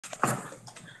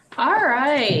All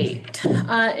right.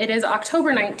 It is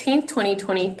October 19th,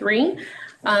 2023,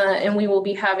 and we will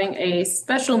be having a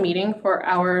special meeting for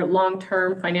our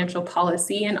long-term financial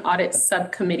policy and audit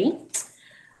subcommittee.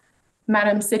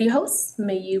 Madam City Host,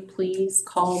 may you please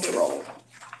call the roll?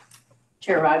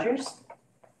 Chair Rogers.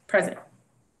 Present.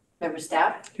 Member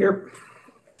Staff. Here.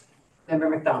 Member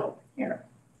McDonald. Here.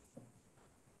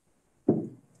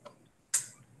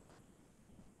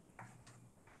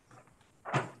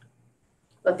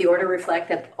 Let the order reflect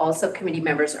that all subcommittee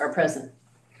members are present.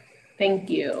 Thank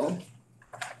you.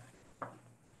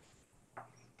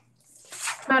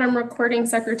 Madam Recording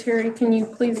Secretary, can you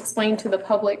please explain to the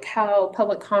public how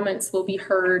public comments will be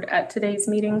heard at today's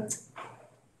meeting?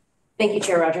 Thank you,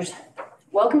 Chair Rogers.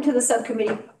 Welcome to the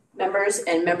subcommittee members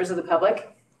and members of the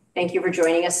public. Thank you for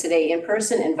joining us today in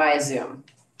person and via Zoom.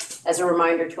 As a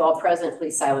reminder to all present,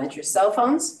 please silence your cell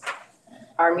phones.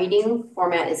 Our meeting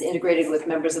format is integrated with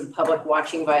members of the public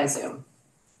watching via Zoom.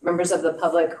 Members of the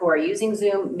public who are using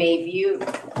Zoom may view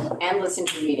and listen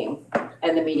to the meeting,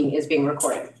 and the meeting is being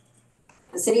recorded.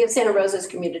 The City of Santa Rosa is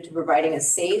committed to providing a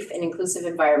safe and inclusive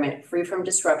environment free from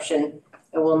disruption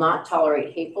and will not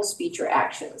tolerate hateful speech or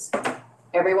actions.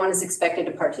 Everyone is expected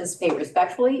to participate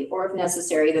respectfully, or if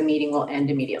necessary, the meeting will end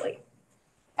immediately.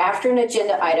 After an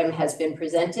agenda item has been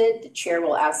presented, the chair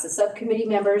will ask the subcommittee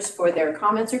members for their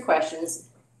comments or questions,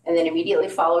 and then immediately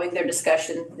following their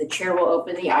discussion, the chair will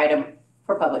open the item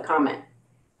for public comment.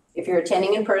 If you're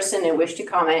attending in person and wish to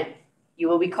comment, you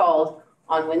will be called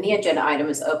on when the agenda item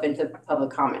is open to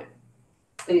public comment.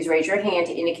 Please raise your hand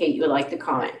to indicate you would like to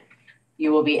comment.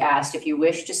 You will be asked if you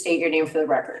wish to state your name for the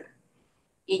record.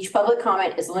 Each public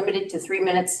comment is limited to 3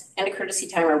 minutes, and a courtesy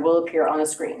timer will appear on the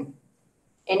screen.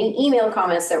 Any email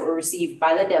comments that were received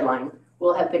by the deadline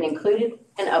will have been included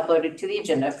and uploaded to the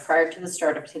agenda prior to the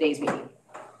start of today's meeting.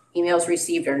 Emails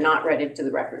received are not read into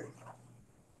the record.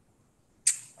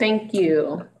 Thank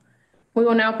you. We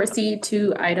will now proceed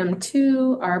to item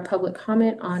 2, our public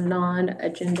comment on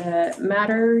non-agenda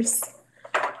matters.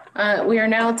 We are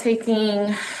now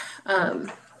taking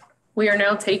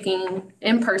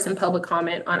in-person public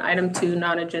comment on item 2,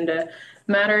 non-agenda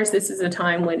matters. This is a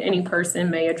time when any person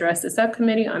may address the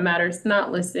subcommittee on matters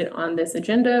not listed on this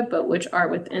agenda, but which are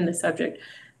within the subject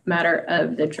matter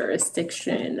of the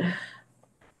jurisdiction.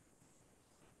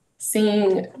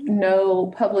 Seeing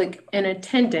no public in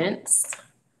attendance,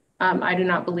 I do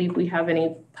not believe we have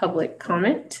any public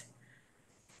comment.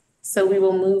 So we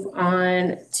will move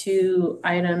on to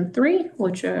item 3,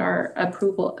 which are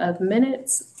approval of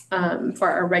minutes for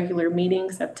our regular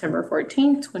meeting, September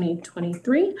 14th,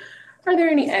 2023. Are there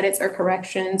any edits or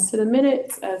corrections to the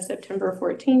minutes of September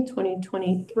 14th,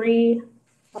 2023?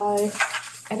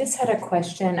 I just had a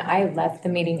question. I left the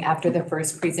meeting after the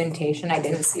first presentation. I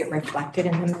didn't see it reflected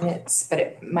in the minutes,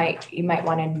 but you might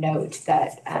want to note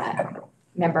that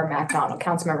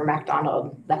Councilmember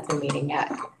MacDonald left the meeting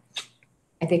at,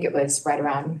 I think it was right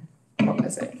around, what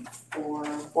was it,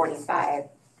 4:45.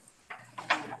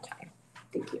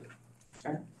 Thank you.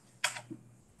 Sure.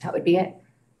 That would be it.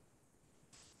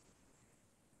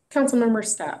 Councilmember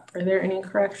Stapp, are there any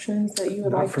corrections that you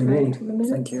would like to make to the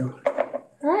minutes? Thank you.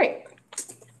 All right.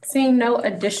 Seeing no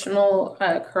additional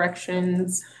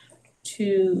corrections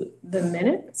to the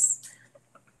minutes,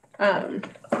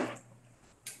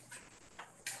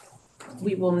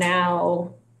 we will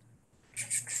now,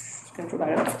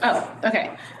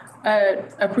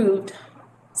 approved,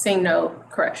 seeing no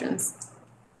corrections.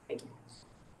 Thank you.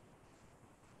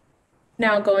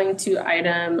 Now going to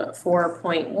item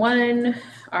 4.1,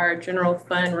 our general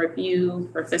fund review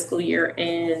for fiscal year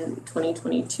in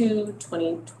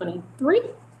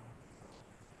 2022-2023.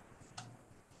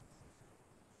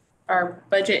 Our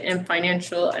budget and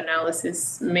financial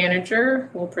analysis manager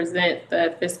will present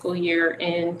the fiscal year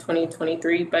in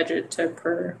 2023 budget to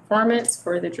performance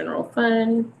for the general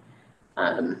fund,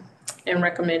 and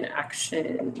recommend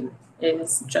action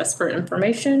is just for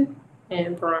information.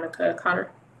 And Veronica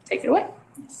Connor, take it away.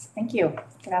 Yes, thank you.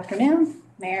 Good afternoon,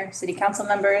 Mayor, City Council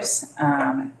members.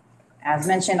 As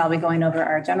mentioned, I'll be going over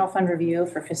our general fund review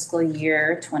for fiscal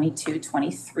year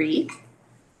 22-23.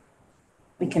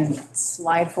 We can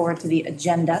slide forward to the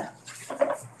agenda.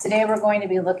 Today, we're going to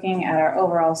be looking at our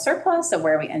overall surplus of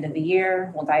where we ended the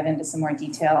year. We'll dive into some more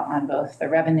detail on both the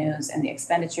revenues and the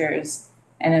expenditures,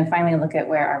 and then finally look at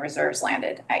where our reserves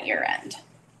landed at year end.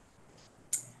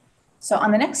 So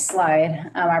on the next slide,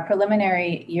 our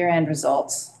preliminary year-end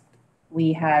results,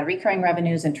 we had recurring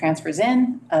revenues and transfers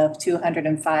in of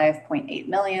 $205.8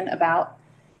 million, about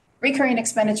recurring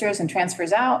expenditures and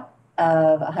transfers out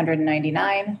of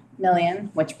 $199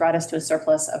 million, which brought us to a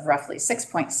surplus of roughly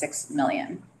 $6.6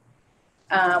 million.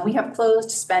 We have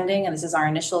closed spending, and this is our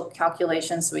initial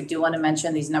calculation, so we do want to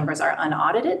mention these numbers are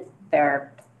unaudited.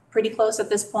 They're pretty close at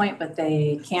this point, but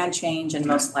they can change and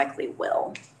most likely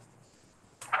will.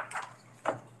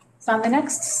 So on the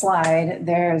next slide,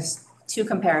 there's two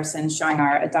comparisons showing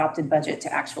our adopted budget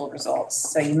to actual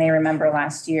results. So you may remember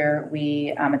last year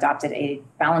we adopted a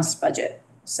balanced budget.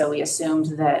 So we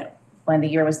assumed that when the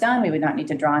year was done, we would not need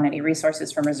to draw on any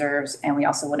resources from reserves, and we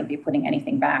also wouldn't be putting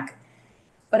anything back.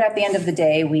 But at the end of the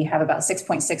day, we have about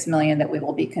 6.6 million that we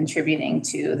will be contributing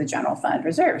to the general fund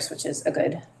reserves, which is a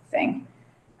good thing.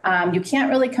 You can't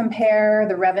really compare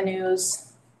the revenues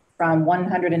from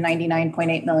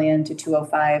 199.8 million to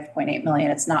 205.8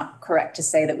 million. It's not correct to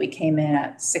say that we came in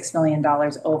at $6 million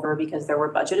over because there were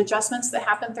budget adjustments that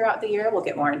happened throughout the year. We'll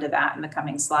get more into that in the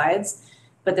coming slides.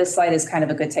 But this slide is kind of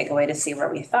a good takeaway to see where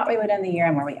we thought we would end the year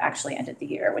and where we actually ended the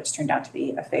year, which turned out to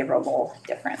be a favorable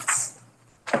difference.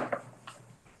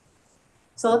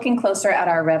 So looking closer at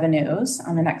our revenues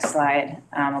on the next slide,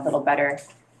 a little better.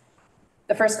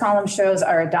 The first column shows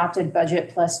our adopted budget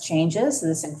plus changes. So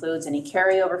this includes any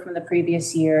carryover from the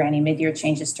previous year, any mid-year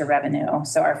changes to revenue.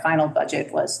 So our final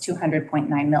budget was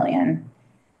 200.9 million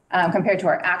compared to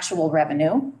our actual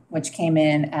revenue, which came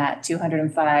in at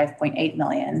 205.8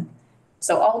 million.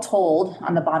 So all told,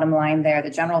 on the bottom line there, the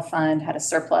general fund had a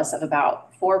surplus of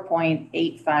about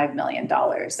 $4.85 million.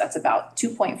 That's about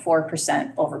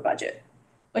 2.4% over budget,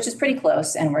 which is pretty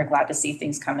close, and we're glad to see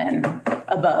things come in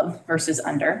above versus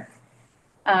under.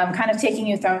 Kind of taking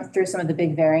you through some of the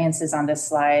big variances on this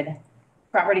slide.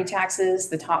 Property taxes,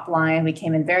 the top line, we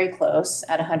came in very close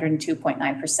at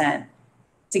 102.9%.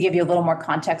 To give you a little more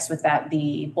context with that,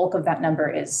 the bulk of that number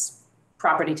is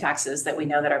property taxes that we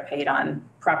know that are paid on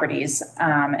properties.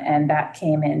 And that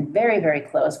came in very, very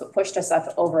close. What pushed us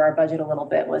up over our budget a little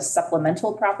bit was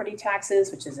supplemental property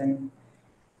taxes, which is an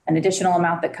additional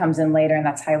amount that comes in later, and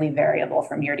that's highly variable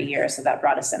from year to year. So that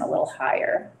brought us in a little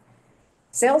higher.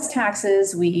 Sales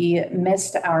taxes, we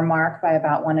missed our mark by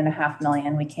about 1.5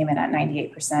 million. We came in at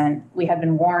 98%. We had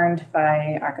been warned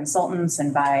by our consultants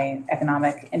and by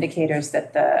economic indicators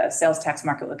that the sales tax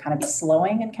market would kind of be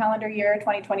slowing in calendar year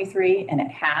 2023, and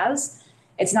it has.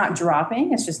 It's not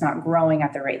dropping, it's just not growing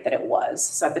at the rate that it was.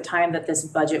 So at the time that this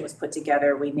budget was put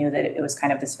together, we knew that it was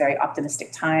kind of this very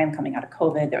optimistic time coming out of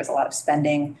COVID. There was a lot of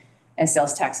spending, and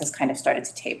sales taxes kind of started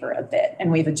to taper a bit.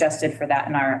 And we've adjusted for that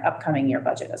in our upcoming year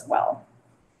budget as well.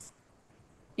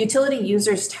 Utility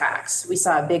users tax, we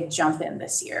saw a big jump in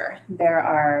this year. There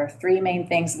are three main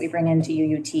things that we bring into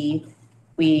UUT.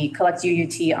 We collect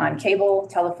UUT on cable,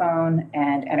 telephone,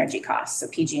 and energy costs, so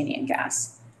PG&E and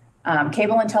gas.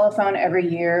 Cable and telephone every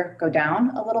year go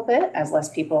down a little bit as less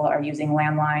people are using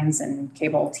landlines and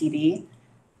cable TV.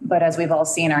 But as we've all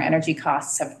seen, our energy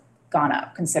costs have gone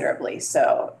up considerably.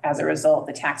 So as a result,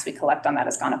 the tax we collect on that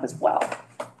has gone up as well.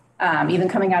 Even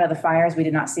coming out of the fires, we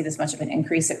did not see this much of an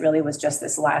increase. It really was just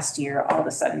this last year, all of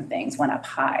a sudden things went up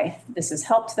high. This has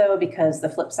helped though, because the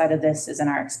flip side of this is in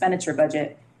our expenditure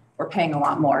budget, we're paying a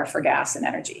lot more for gas and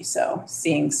energy. So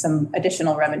seeing some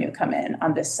additional revenue come in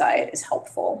on this side is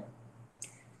helpful.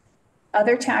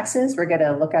 Other taxes we're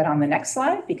gonna look at on the next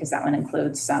slide because that one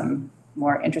includes some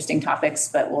more interesting topics,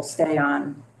 but we'll stay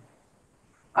on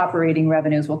operating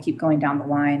revenues. We'll keep going down the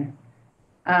line.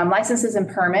 Licenses and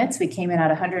permits, we came in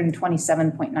at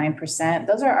 127.9%.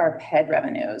 Those are our PED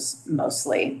revenues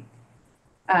mostly.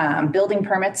 Building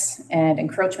permits and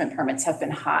encroachment permits have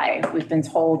been high. We've been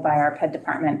told by our PED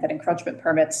department that encroachment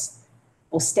permits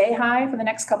will stay high for the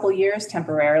next couple of years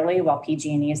temporarily while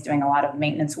PG&E is doing a lot of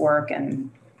maintenance work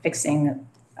and fixing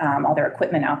all their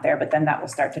equipment out there, but then that will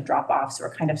start to drop off. So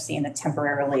we're kind of seeing a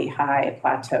temporarily high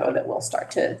plateau that will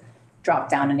start to drop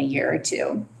down in a year or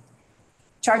two.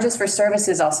 Charges for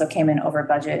services also came in over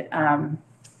budget.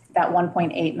 That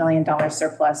 $1.8 million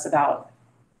surplus, about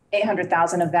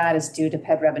 800,000 of that is due to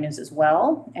PED revenues as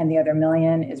well. And the other $1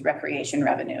 million is recreation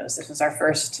revenues. This was our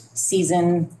first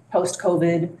season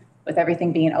post-COVID with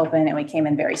everything being open, and we came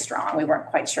in very strong. We weren't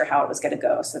quite sure how it was going to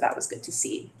go, so that was good to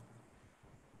see.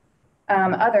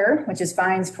 Other, which is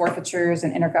fines, forfeitures,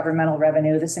 and intergovernmental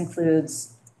revenue. This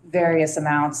includes various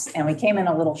amounts, and we came in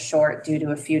a little short due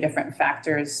to a few different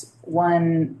factors.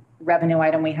 One revenue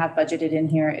item we have budgeted in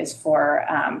here is for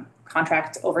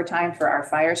contract overtime for our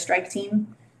fire strike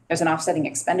team. There's an offsetting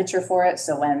expenditure for it,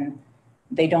 so when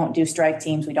they don't do strike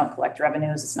teams, we don't collect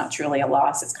revenues. It's not truly a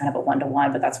loss, it's kind of a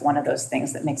one-to-one, but that's one of those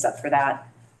things that makes up for that.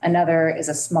 Another is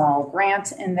a small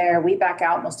grant in there. We back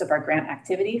out most of our grant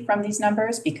activity from these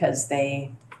numbers because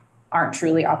they aren't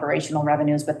truly operational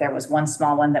revenues, but there was one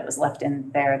small one that was left in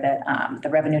there that the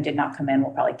revenue did not come in.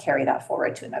 We'll probably carry that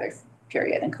forward to another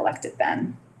period and collect it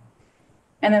then.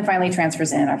 And then finally,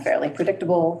 transfers in are fairly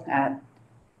predictable at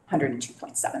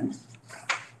 102.7.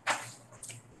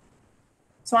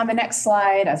 So on the next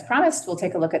slide, as promised, we'll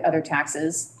take a look at other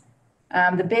taxes.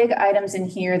 The big items in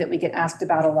here that we get asked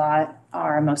about a lot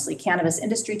are mostly cannabis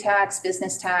industry tax,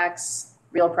 business tax,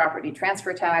 real property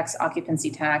transfer tax, occupancy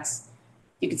tax.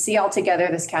 You can see altogether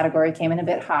this category came in a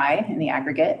bit high in the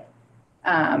aggregate.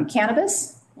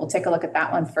 Cannabis, we'll take a look at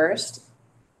that one first.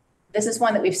 This is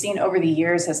one that we've seen over the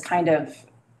years has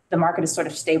the market has sort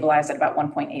of stabilized at about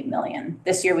 1.8 million.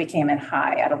 This year we came in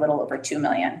high at a little over 2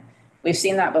 million. We've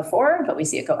seen that before, but we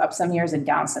see it go up some years and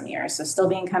down some years. So still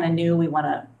being kind of new, we want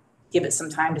to give it some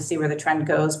time to see where the trend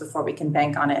goes before we can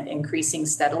bank on it increasing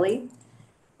steadily.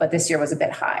 But this year was a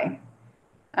bit high.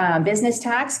 Business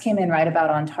tax came in right about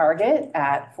on target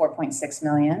at 4.6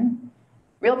 million.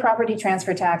 Real property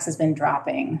transfer tax has been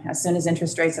dropping. As soon as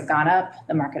interest rates have gone up,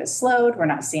 the market has slowed. We're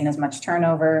not seeing as much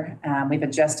turnover. We've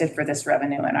adjusted for this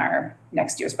revenue in our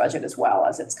next year's budget as well,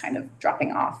 as it's kind of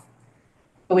dropping off.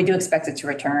 But we do expect it to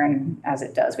return as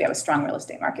it does. We have a strong real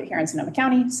estate market here in Sonoma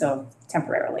County, so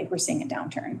temporarily we're seeing a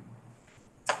downturn.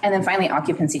 And then finally,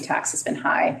 occupancy tax has been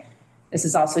high. This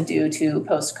is also due to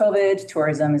post-COVID,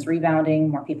 tourism is rebounding,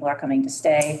 more people are coming to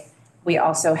stay. We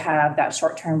also have that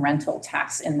short-term rental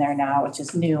tax in there now, which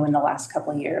is new in the last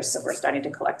couple of years, so we're starting to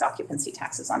collect occupancy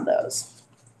taxes on those.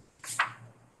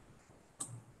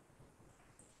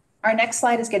 Our next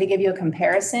slide is going to give you a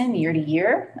comparison year to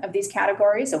year of these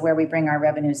categories of where we bring our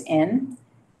revenues in.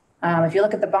 If you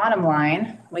look at the bottom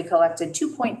line, we collected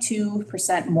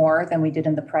 2.2% more than we did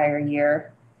in the prior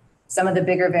year. Some of the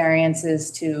bigger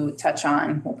variances to touch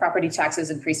on, well, property taxes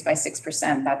increased by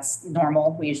 6%. That's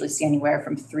normal. We usually see anywhere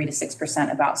from 3 to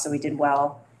 6% about, so we did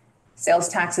well. Sales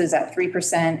taxes at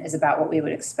 3% is about what we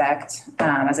would expect.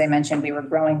 As I mentioned, we were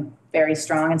growing very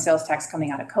strong in sales tax coming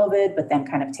out of COVID, but then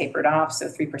kind of tapered off, so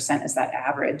 3% is that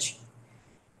average.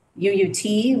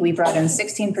 UUT, we brought in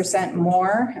 16%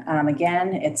 more.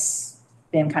 Again, it's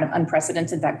been kind of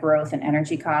unprecedented, that growth in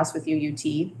energy costs with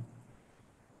UUT.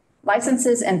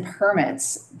 Licenses and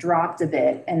permits dropped a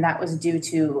bit, and that was due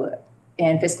to,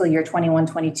 in fiscal year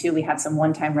 21-22, we had some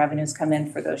one-time revenues come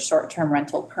in for those short-term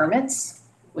rental permits.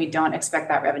 We don't expect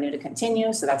that revenue to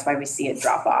continue, so that's why we see it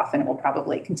drop off, and it will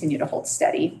probably continue to hold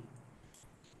steady.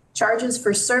 Charges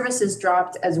for services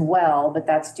dropped as well, but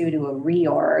that's due to a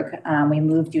reorg. We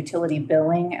moved utility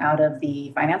billing out of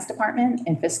the finance department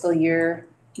in fiscal year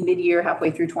mid-year,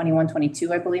 halfway through 21-22,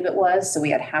 I believe it was. So we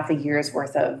had half a year's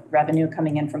worth of revenue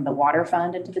coming in from the water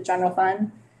fund into the general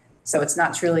fund. So it's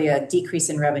not truly a decrease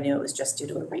in revenue, it was just due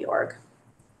to a reorg.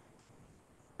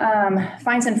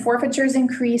 Fines and forfeitures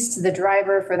increased. The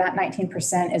driver for that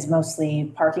 19% is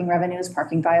mostly parking revenues,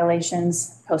 parking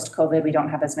violations. Post-COVID, we don't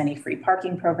have as many free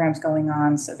parking programs going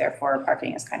on, so therefore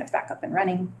parking is kind of back up and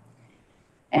running.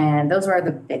 And those are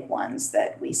the big ones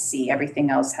that we see. Everything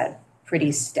else had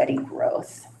pretty steady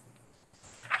growth.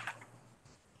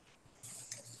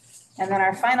 And then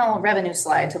our final revenue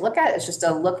slide to look at is just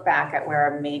a look back at where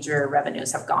our major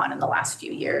revenues have gone in the last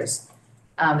few years.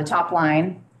 The top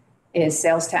line is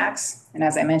sales tax. And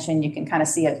as I mentioned, you can kind of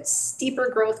see a steeper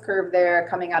growth curve there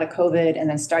coming out of COVID and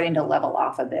then starting to level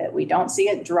off a bit. We don't see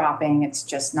it dropping, it's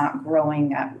just not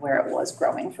growing at where it was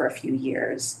growing for a few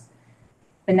years.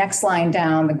 The next line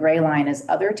down, the gray line, is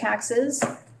other taxes.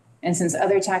 And since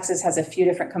other taxes has a few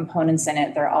different components in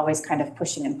it, they're always kind of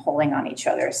pushing and pulling on each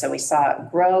other. So we saw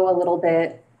it grow a little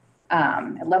bit,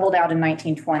 it leveled out in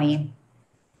 1920.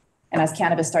 And as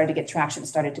cannabis started to get traction, it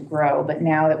started to grow. But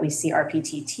now that we see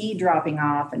RPTT dropping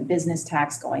off and business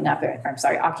tax going up,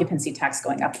 occupancy tax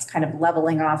going up, it's kind of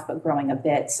leveling off, but growing a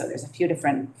bit. So there's a few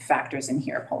different factors in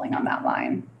here pulling on that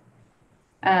line.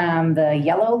 The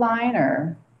yellow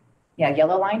line,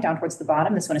 yellow line down towards the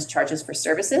bottom, this one is charges for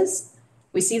services.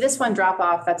 We see this one drop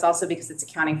off. That's also because it's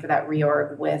accounting for that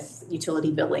reorg with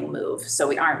utility billing move. So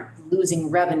we aren't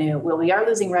losing revenue. Well, we are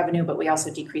losing revenue, but we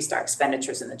also decreased our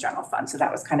expenditures in the general fund. So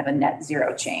that was kind of a net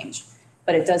zero change.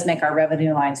 But it does make our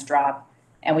revenue lines drop.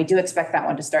 And we do expect that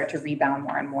one to start to rebound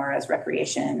more and more as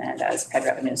recreation and as PED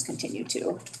revenues continue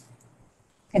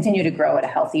to grow at a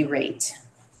healthy rate.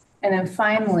 And then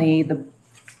finally, the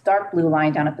dark blue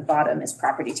line down at the bottom is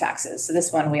property taxes. So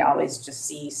this one, we always just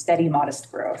see steady,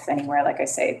 modest growth. Anywhere, like I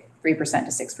say, 3%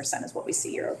 to 6% is what we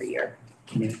see year over year.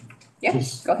 Yeah,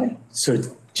 go ahead. So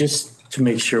just to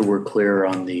make sure we're clear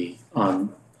on the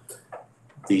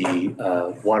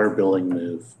water billing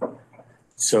move.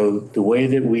 So the way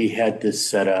that we had this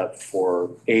set up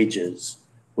for ages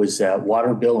was that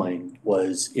water billing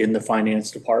was in the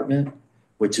finance department,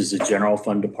 which is a general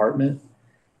fund department,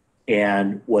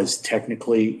 and was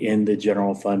technically in the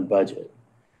general fund budget.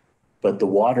 but the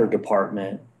water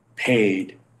department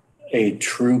paid a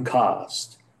true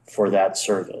cost for that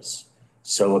service.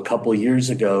 So a couple years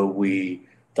ago, we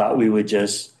thought we would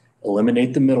just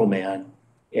eliminate the middleman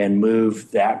and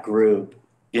move that group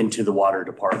into the water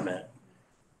department.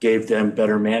 Gave them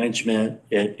better management.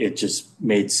 It just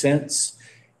made sense.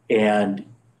 And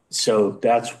so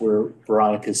that's where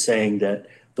Veronica's saying that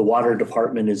the water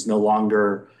department is no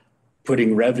longer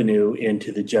putting revenue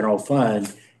into the general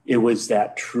fund. It was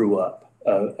that true up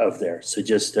of there. So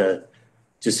just to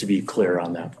be clear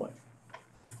on that point.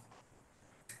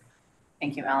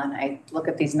 Thank you, Ellen. I look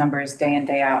at these numbers day in,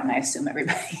 day out, and I assume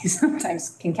everybody sometimes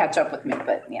can catch up with me,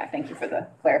 but yeah, thank you for the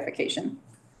clarification.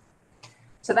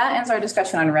 So that ends our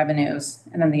discussion on revenues.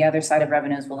 And then the other side of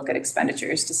revenues, we'll look at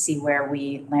expenditures to see where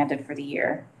we landed for the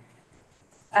year.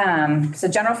 So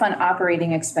general fund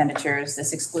operating expenditures,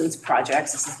 this excludes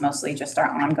projects. This is mostly just our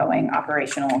ongoing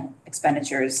operational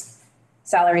expenditures.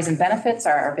 Salaries and benefits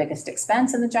are our biggest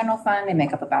expense in the general fund. They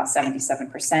make up about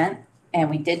 77%. And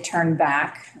we did turn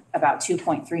back about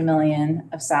 2.3 million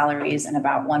of salaries and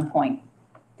about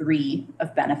 1.3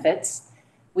 of benefits.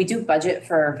 We do budget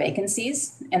for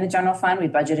vacancies in the general fund. We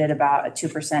budgeted about a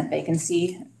 2%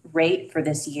 vacancy rate for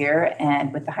this year.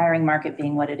 And with the hiring market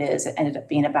being what it is, it ended up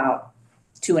being about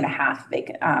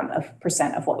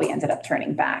 2.5% of what we ended up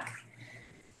turning back.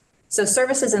 So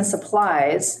services and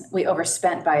supplies, we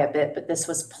overspent by a bit, but this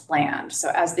was planned. So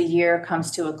as the year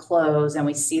comes to a close and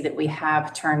we see that we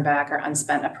have turned back our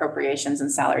unspent appropriations and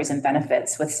salaries and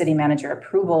benefits, with city manager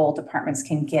approval, departments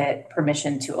can get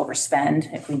permission to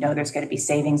overspend if we know there's going to be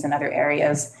savings in other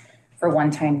areas for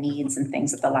one-time needs and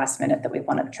things at the last minute that we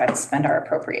want to try to spend our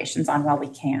appropriations on while we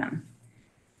can.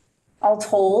 All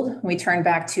told, we turned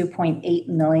back 2.8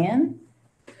 million.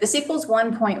 This equals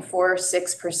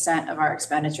 1.46% of our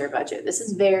expenditure budget. This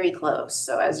is very close.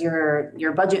 So as your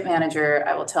budget manager,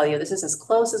 I will tell you, this is as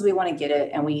close as we want to get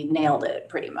it, and we nailed it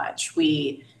pretty much.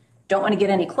 We don't want to get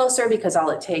any closer because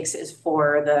all it takes is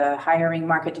for the hiring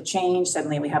market to change.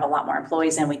 Suddenly we have a lot more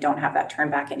employees and we don't have that turn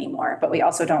back anymore. But we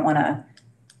also don't want to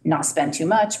not spend too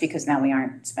much because now we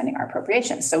aren't spending our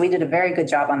appropriations. So we did a very good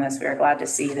job on this. We are glad to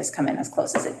see this come in as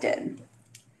close as it did.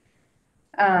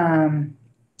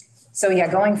 So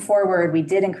yeah, going forward, we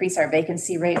did increase our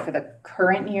vacancy rate for the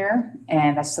current year,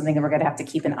 and that's something that we're going to have to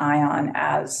keep an eye on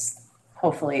as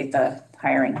hopefully the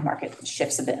hiring market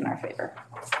shifts a bit in our favor.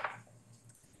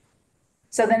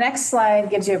 So the next slide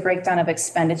gives you a breakdown of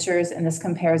expenditures, and this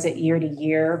compares it year to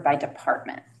year by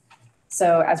department.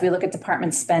 So as we look at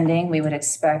department spending, we would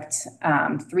expect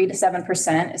 3 to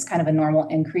 7% is kind of a normal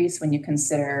increase when you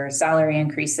consider salary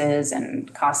increases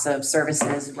and costs of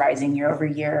services rising year over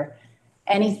year.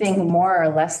 Anything more or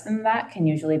less than that can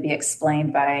usually be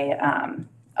explained by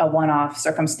a one-off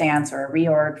circumstance or a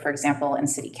reorg, for example, in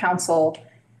city council.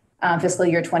 Fiscal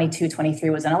year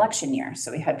 22-23 was an election year,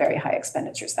 so we had very high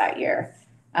expenditures that year.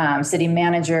 City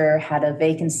manager had a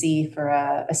vacancy for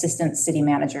an assistant city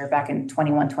manager back in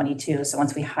 21-22. So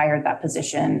once we hired that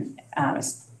position,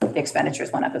 the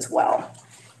expenditures went up as well.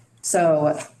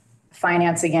 So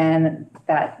finance, again,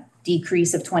 that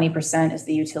decrease of 20% is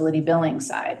the utility billing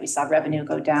side. We saw revenue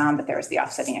go down, but there was the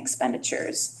offsetting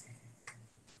expenditures.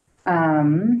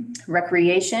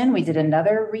 Recreation, we did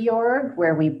another reorg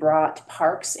where we brought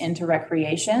parks into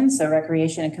recreation. So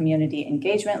recreation and community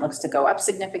engagement looks to go up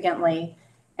significantly.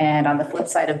 And on the flip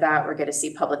side of that, we're going to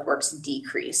see public works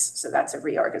decrease. So that's a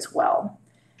reorg as well.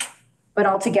 But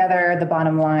altogether, the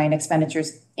bottom line,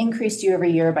 expenditures increased year over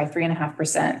year by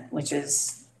 3.5%, which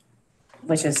is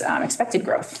expected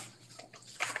growth.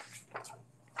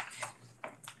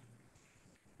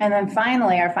 And then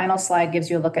finally, our final slide gives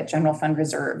you a look at general fund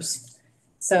reserves.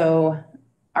 So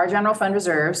our general fund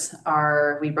reserves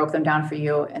we broke them down for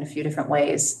you in a few different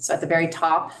ways. So at the very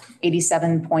top,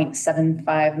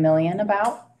 87.75 million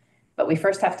about, but we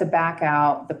first have to back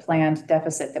out the planned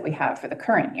deficit that we have for the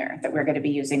current year, that we're going to be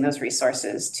using those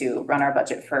resources to run our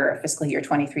budget for fiscal year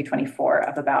 23-24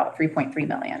 of about 3.3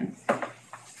 million.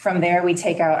 From there, we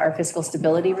take out our fiscal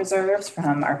stability reserves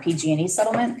from our PG&E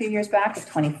settlement a few years back of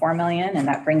 24 million, and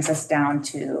that brings us down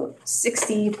to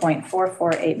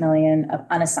 60.448 million of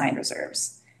unassigned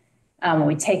reserves. When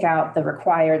we take out the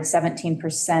required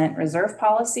 17% reserve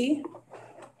policy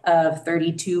of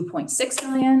 32.6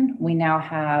 million, we now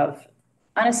have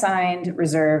unassigned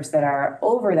reserves that are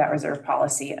over that reserve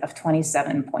policy of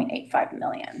 27.85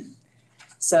 million.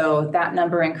 So that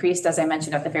number increased, as I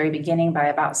mentioned at the very beginning, by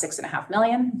about 6.5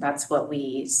 million. That's what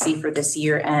we see for this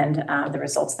year and the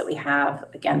results that we have.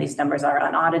 Again, these numbers are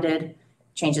unaudited.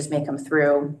 Changes may come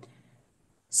through.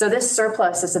 So this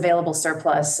surplus, this available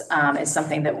surplus, is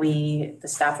something that the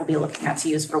staff will be looking at to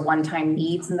use for one-time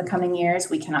needs in the coming years.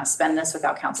 We cannot spend this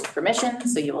without council's permission,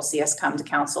 so you will see us come to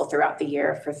council throughout the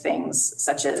year for things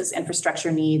such as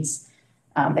infrastructure needs.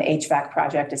 The HVAC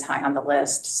project is high on the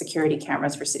list, security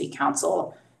cameras for city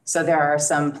council. So there are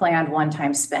some planned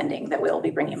one-time spending that we'll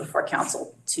be bringing before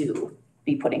council to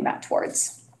be putting that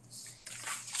towards.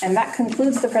 And that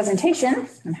concludes the presentation.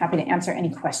 I'm happy to answer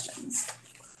any questions.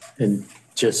 And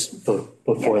just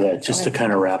before that, just to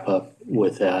kind of wrap up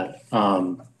with that.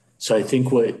 So I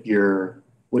think what you're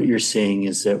seeing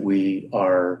is that we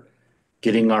are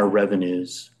getting our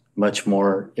revenues much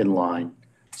more in line.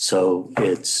 So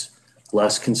it's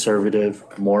less conservative,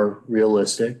 more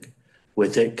realistic.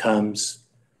 With it comes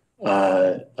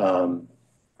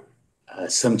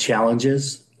some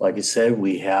challenges. Like I said,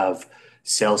 we have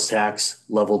sales tax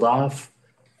leveled off.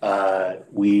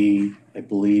 We, I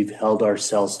believe, held our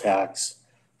sales tax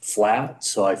flat.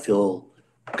 So I feel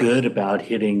good about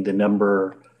hitting the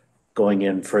number going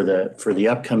in for the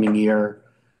upcoming year.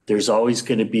 There's always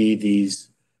going to be these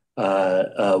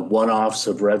one-offs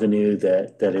of revenue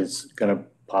that is going to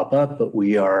pop up, but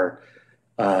we are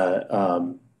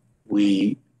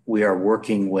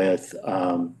working with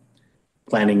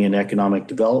planning and economic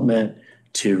development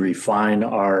to refine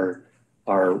our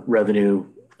revenue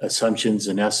assumptions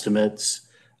and estimates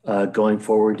going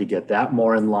forward to get that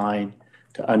more in line,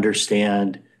 to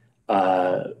understand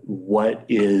what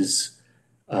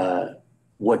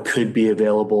could be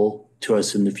available to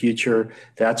us in the future.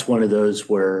 That's one of those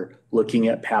where looking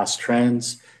at past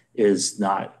trends is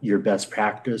not your best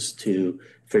practice to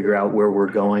figure out where we're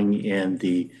going in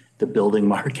the building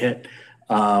market.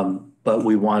 But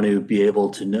we want to be able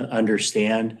to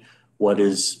understand what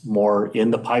is more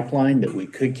in the pipeline that we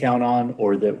could count on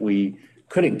or that we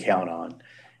couldn't count on.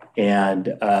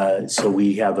 And so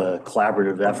we have a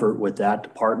collaborative effort with that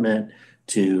department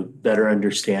to better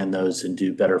understand those and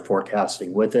do better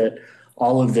forecasting with it.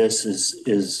 All of this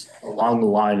is along the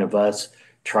line of us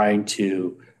trying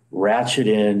to ratchet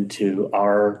into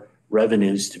our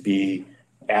revenues to be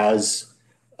as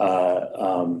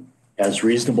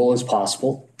reasonable as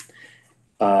possible.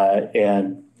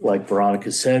 And like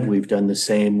Veronica said, we've done the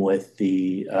same with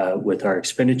with our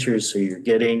expenditures. So you're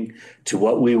getting to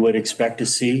what we would expect to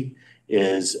see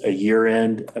is a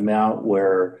year-end amount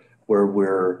where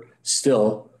we're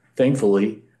still,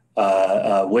 thankfully,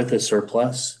 with a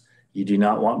surplus. You do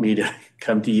not want me to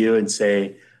come to you and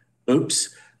say,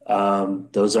 "Oops,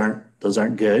 those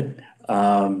aren't good."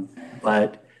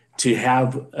 But to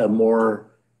have a more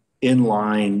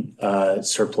inline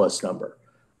surplus number.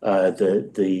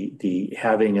 The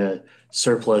having a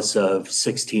surplus of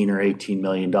 $16 or $18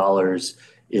 million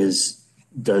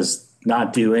does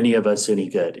not do any of us any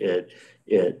good.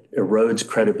 It erodes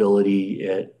credibility.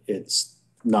 It's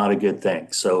not a good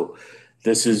thing. So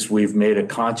we've made a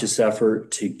conscious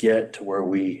effort to get to where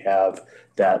we have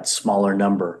that smaller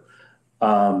number.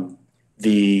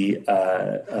 The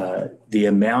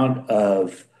amount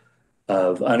of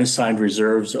unassigned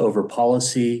reserves over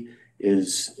policy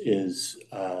is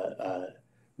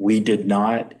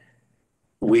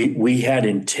we had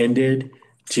intended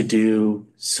to do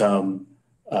some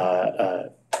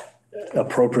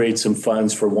appropriate some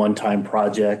funds for one-time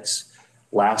projects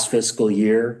last fiscal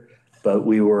year, but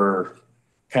we were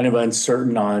kind of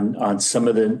uncertain on some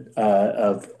of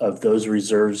of those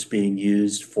reserves being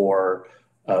used for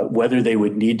whether they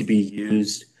would need to be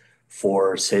used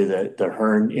for, say, the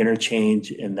Hearn interchange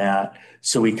in that.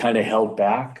 So we kind of held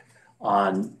back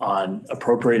on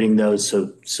appropriating those.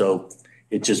 So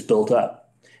it just built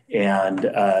up, and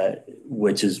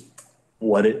which is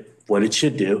what it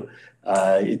should do.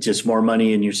 It's just more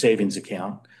money in your savings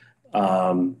account,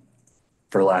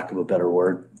 for lack of a better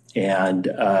word. And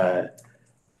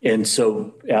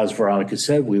so, as Veronica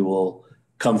said, we will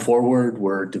come forward.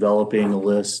 We're developing a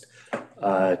list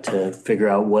to figure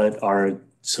out what are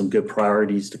some good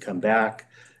priorities to come back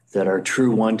that are true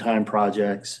one-time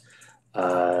projects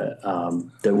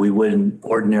that we wouldn't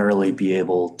ordinarily be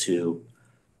able to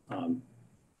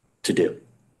do.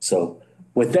 So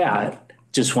with that,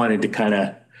 just wanted to kind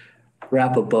of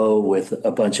wrap a bow with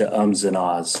a bunch of ums and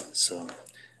ahs. So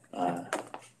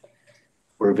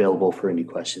we're available for any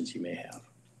questions you may have.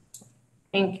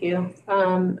 Thank you.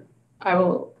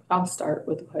 I'll start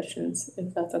with the questions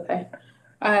if that's okay.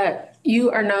 You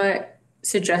are not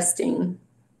suggesting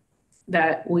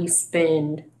that we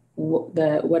spend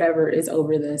whatever is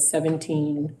over the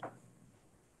 17%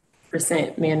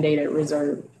 mandated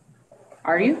reserve,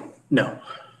 are you? No.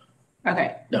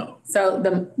 Okay. No. So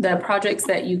the projects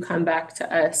that you come back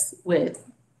to us with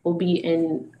will be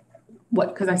in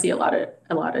because I see a lot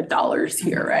of dollars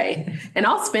here, right? And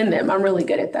I'll spend them. I'm really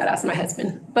good at that. Ask my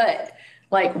husband. But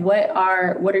like, what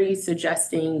are you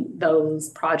suggesting those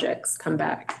projects come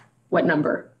back? What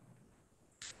number?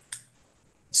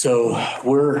 So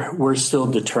we're still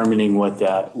determining what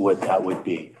that would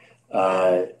be.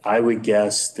 I would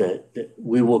guess that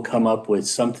we will come up with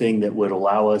something that would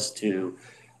allow us to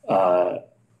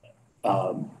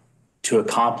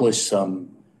accomplish some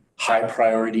high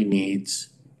priority needs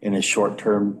in a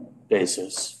short-term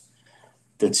basis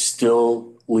that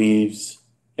still leaves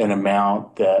an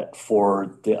amount that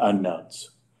for the unknowns.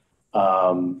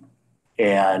 And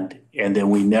then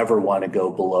we never want to go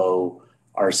below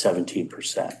our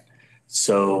 17%.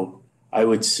 So I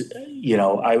would,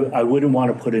 I wouldn't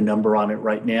want to put a number on it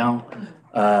right now.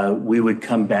 We would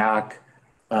come back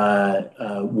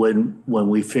when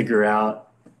we figure out,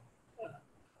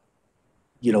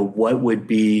 what would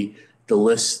be the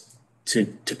list to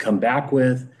come back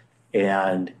with,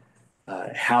 and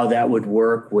how that would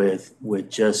work with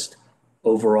just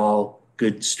overall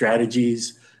good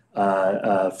strategies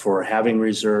for having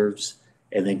reserves,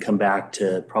 and then come back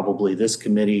to probably this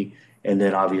committee, and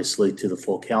then obviously to the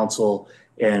full council,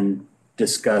 and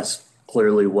discuss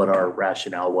clearly what our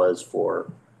rationale was for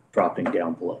dropping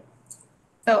down below.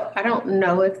 So I don't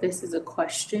know if this is a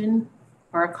question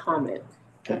or a comment.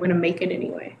 Okay. I'm going to make it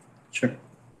anyway. Sure.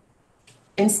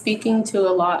 In speaking to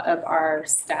a lot of our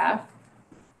staff,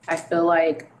 I feel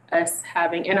like us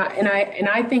having, and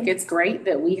I think it's great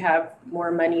that we have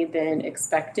more money than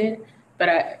expected,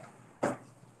 but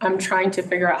I'm trying to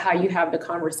figure out how you have the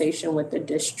conversation with the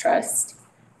distrust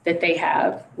that they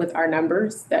have with our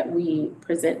numbers that we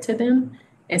present to them.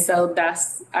 And so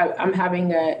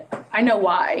I know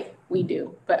why we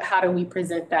do, but how do we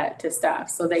present that to staff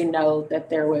so they know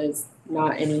that there was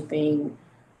not anything,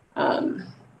 like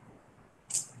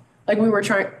we were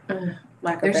trying,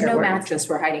 lack of There's better no word. mattress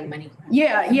for hiding money.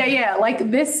 Yeah.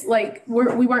 Like this, like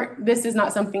we weren't, this is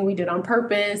not something we did on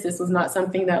purpose. This was not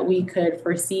something that we could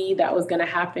foresee that was gonna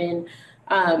happen.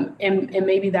 And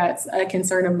maybe that's a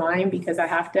concern of mine because I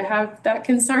have to have that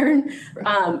concern.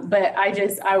 But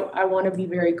I want to be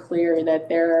very clear that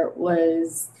there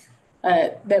was,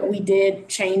 that we did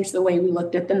change the way we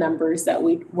looked at the numbers, that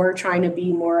we were trying to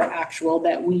be more actual,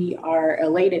 that we are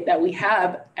elated that we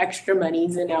have extra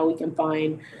monies and now we can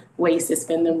find ways to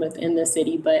spend them within the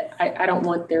city. But I don't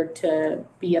want there to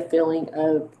be a feeling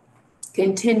of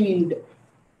continued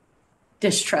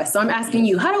distrust. So I'm asking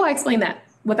you, how do I explain that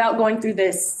without going through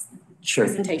this Sure.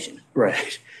 presentation?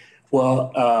 Right.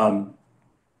 Well,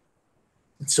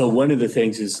 so one of the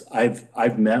things is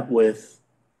I've met with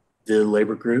the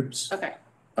labor groups Okay.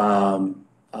 a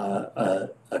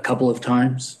couple of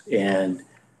times, and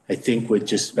I think with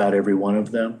just about every one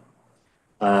of them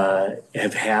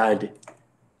have had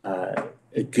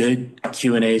a good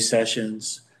Q&A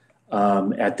sessions.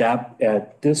 At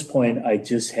this point, I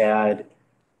just had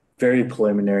very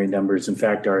preliminary numbers. In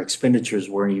fact, our expenditures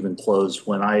weren't even closed.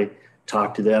 When I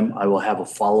talk to them, I will have a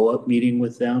follow-up meeting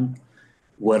with them.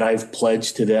 What I've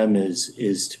pledged to them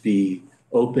is to be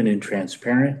open and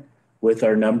transparent with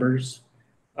our numbers.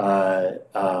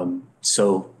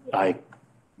 So I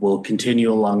will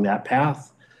continue along that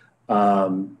path.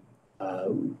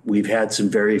 We've had some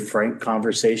very frank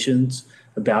conversations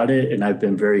about it, and I've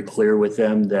been very clear with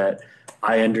them that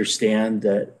I understand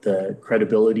that the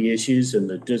credibility issues and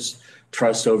the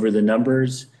distrust over the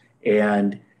numbers,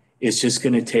 and it's just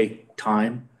going to take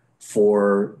time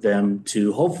for them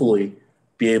to hopefully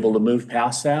be able to move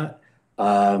past that.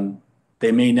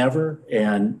 They may never,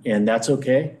 and that's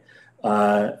okay.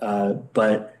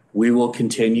 But we will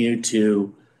continue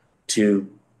to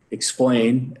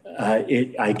explain.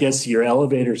 I guess your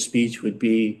elevator speech would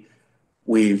be,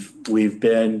 we've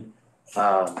been,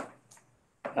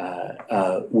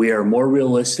 we are more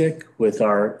realistic with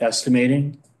our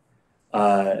estimating.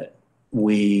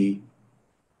 We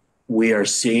are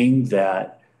seeing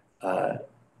that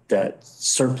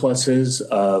surpluses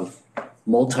of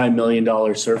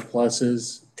multi-million-dollar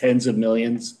surpluses, tens of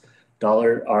millions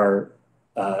dollar, are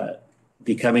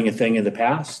becoming a thing of the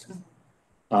past.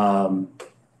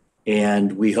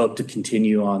 And we hope to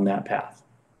continue on that path.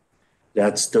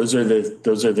 Those are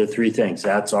the three things.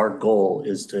 That's our goal,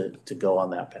 is to go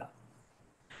on that path.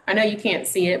 I know you can't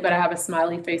see it, but I have a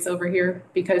smiley face over here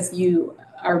because you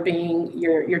are being,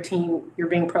 your team, you're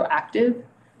being proactive,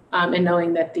 and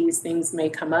knowing that these things may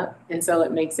come up. And so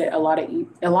it makes it a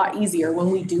lot easier when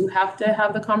we do have to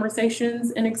have the conversations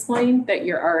and explain that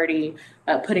you're already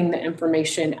putting the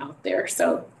information out there.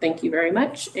 So thank you very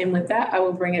much. And with that, I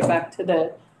will bring it back to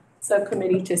the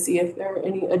subcommittee to see if there are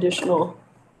any additional.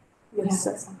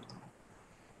 Yes.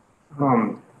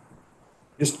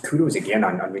 Just kudos again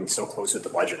on being so close with the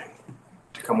budgeting.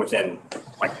 To come within,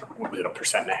 like, what was it,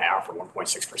 1.5% or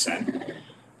 1.6%?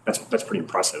 That's pretty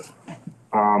impressive.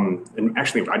 And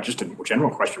actually, just a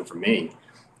general question for me.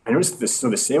 I noticed this, so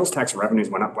the sales tax revenues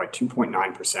went up by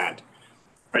 2.9%.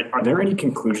 Are there any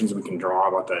conclusions we can draw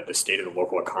about the state of the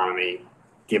local economy,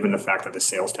 given the fact that the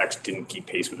sales tax didn't keep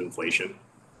pace with inflation?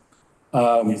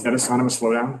 Is that a sign of a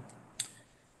slowdown?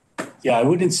 Yeah, I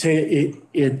wouldn't say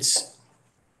it's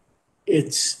a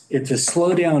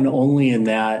slowdown only in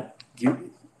that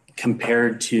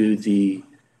compared to the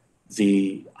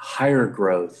higher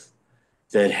growth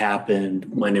that happened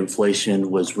when inflation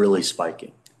was really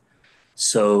spiking.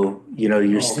 So,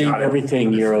 you're seeing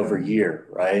everything year over year,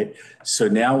 right? So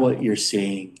now what you're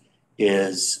seeing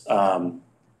is, and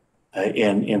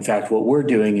in fact, what we're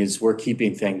doing is we're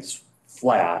keeping things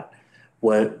flat.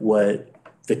 What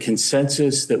the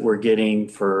consensus that we're getting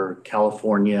for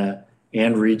California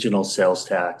and regional sales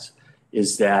tax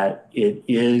is that it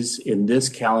is in this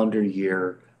calendar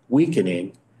year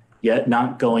weakening, yet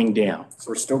not going down.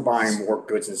 So we're still buying more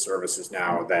goods and services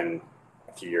now than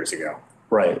a few years ago.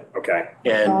 Right. Okay. I've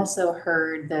And also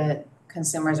heard that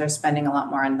consumers are spending a lot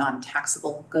more on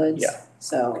non-taxable goods. Yeah.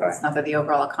 So Okay. it's not that the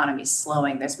overall economy is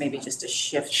slowing, there's maybe just a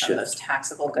shift from those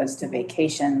taxable goods to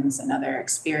vacations and other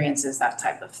experiences, that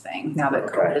type of thing. Now that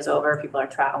COVID Okay. is over, people are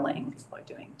traveling, people are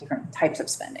doing different types of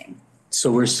spending. so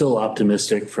we're still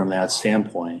optimistic from that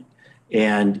standpoint.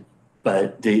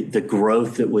 But the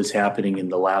growth that was happening in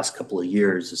the last couple of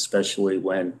years, especially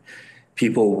when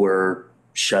people were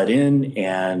shut in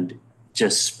and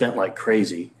just spent like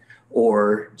crazy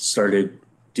or started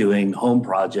doing home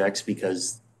projects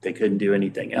because they couldn't do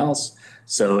anything else.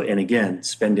 So, and again,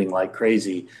 spending like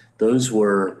crazy, those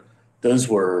were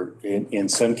in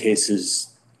some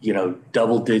cases,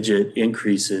 double-digit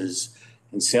increases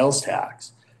in sales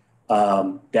tax.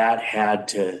 That had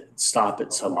to stop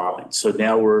at some point. So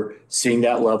now we're seeing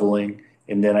that leveling.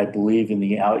 And then I believe in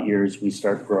the out years, we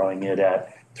start growing it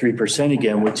at 3%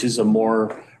 again, which is a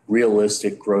more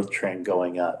realistic growth trend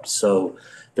going up. So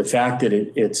the fact that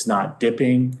it's not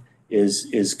dipping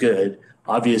is good.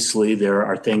 Obviously, there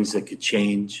are things that could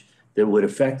change that would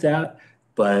affect that,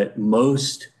 but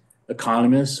most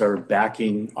economists are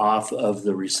backing off of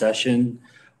the recession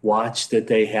watch that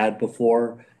they had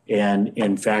before. And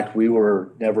in fact, we were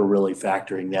never really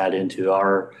factoring that into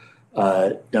our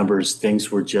numbers.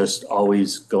 Things were just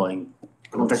always going.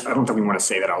 I don't think we want to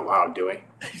say that out loud, do we?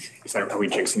 Are we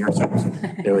jinxing ourselves?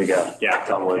 There we go. Yeah.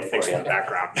 Don't worry. Thanks for the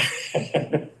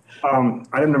background.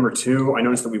 Item number 2, I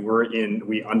noticed that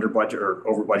we under budget or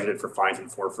over budgeted for fines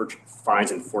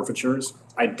and forfeitures.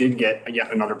 I did get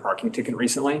yet another parking ticket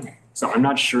recently, so I'm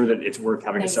not sure that it's worth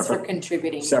having Thanks a for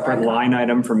contributing. separate line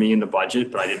item for me in the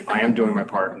budget, but I am doing my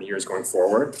part in the years going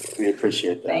forward. We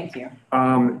appreciate that. Thank you.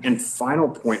 And final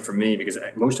point for me, because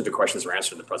most of the questions were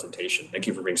answered in the presentation. Thank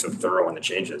you for being so thorough on the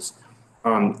changes.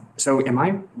 So am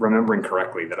I remembering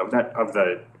correctly that of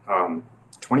the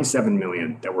 27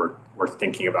 million that we're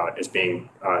thinking about as being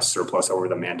surplus over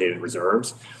the mandated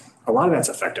reserves, a lot of that's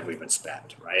effectively been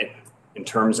spent, right? In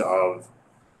terms of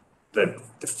the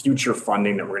future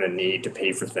funding that we're going to need to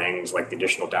pay for things like the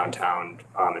additional downtown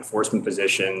enforcement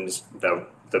positions, the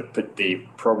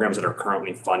programs that are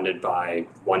currently funded by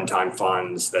one-time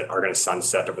funds that are going to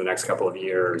sunset over the next couple of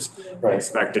years, Right.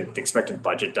 the expected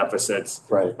budget deficits,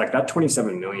 Right. like that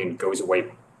 27 million goes away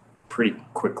pretty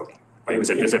quickly. Like,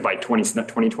 is it by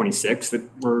 2026 that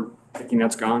we're thinking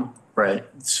that's gone? Right.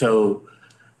 So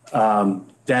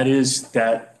that is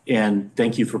that, and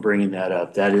thank you for bringing that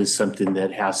up. That is something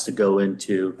that has to go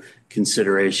into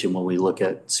consideration when we look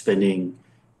at spending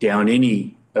down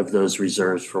any of those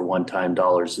reserves for one-time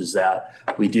dollars, is that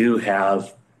we do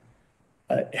have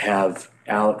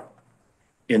out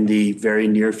in the very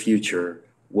near future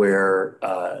where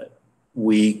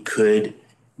we could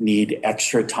need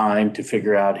extra time to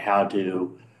figure out how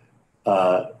to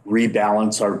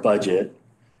rebalance our budget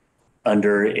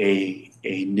under a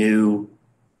new,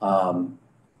 I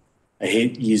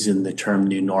hate using the term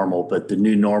new normal, but the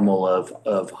new normal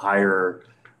of higher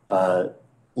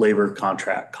labor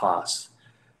contract costs.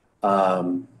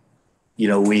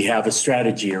 We have a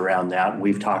strategy around that, and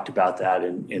we've talked about that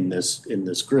in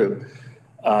this group.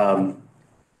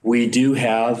 We do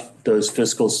have those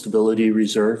fiscal stability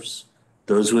reserves.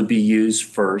 Those would be used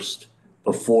first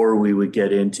before we would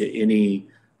get into any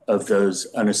of those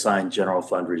unassigned general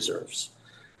fund reserves.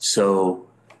 So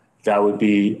that would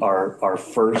be our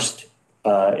first,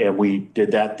 and we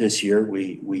did that this year.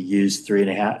 We used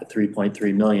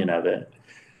 3.3 million of it.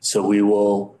 So we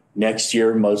will next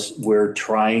year. We're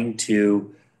trying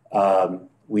to.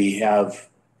 We have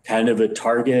kind of a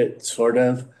target sort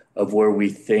of where we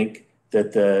think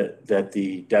that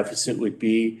the deficit would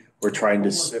be. We're trying to,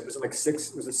 Was it like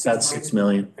six, was it that's 6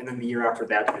 million. And then the year after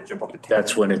that, did it jump up to 10?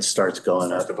 That's when it starts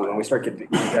going up. When we start getting.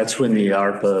 That's when the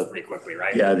ARPA, Pretty quickly,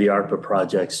 right? yeah, the ARPA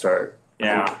projects start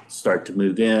to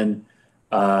move in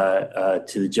to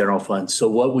the general fund. So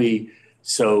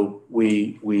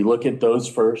we look at those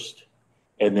first,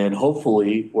 and then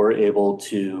hopefully we're able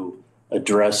to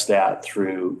address that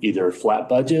through either flat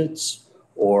budgets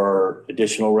or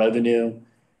additional revenue.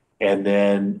 And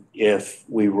then if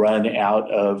we run out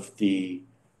of the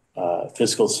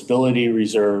fiscal stability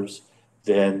reserves,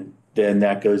 then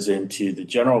that goes into the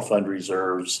general fund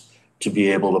reserves to be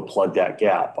able to plug that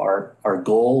gap. Our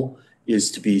goal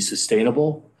is to be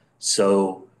sustainable.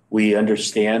 So we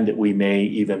understand that we may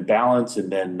even balance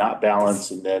and then not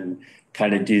balance and then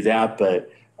kind of do that.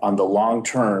 But on the long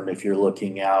term, if you're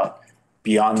looking out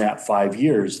beyond that 5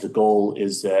 years, the goal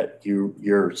is that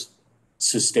you're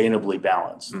sustainably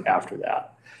balanced after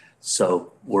that.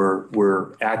 So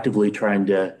we're actively trying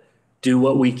to do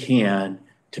what we can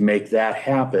to make that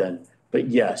happen. But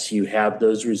yes, you have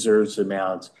those reserves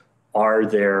amounts are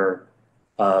there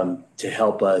to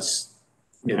help us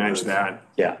Manage that.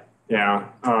 Yeah. Yeah.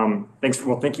 Thank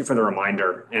you for the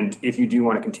reminder. And if you do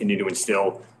want to continue to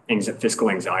instill fiscal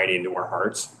anxiety into our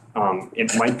hearts,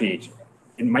 it might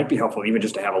be helpful even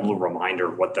just to have a little reminder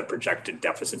of what the projected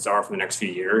deficits are for the next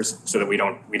few years, so that we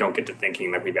don't get to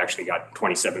thinking that we've actually got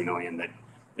 27 million that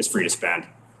is free to spend.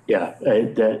 Yeah,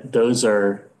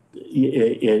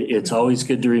 it's always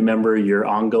good to remember your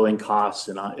ongoing costs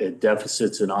and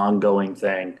deficits, an ongoing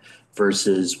thing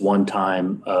versus one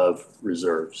time of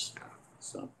reserves.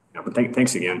 So. Yeah, but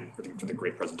thanks again for the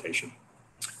great presentation.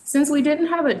 Since we didn't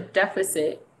have a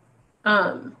deficit,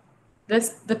 the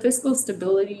fiscal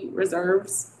stability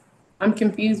reserves, I'm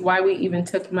confused why we even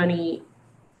took money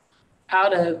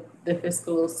out of the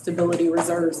fiscal stability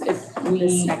reserves if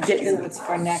we didn't.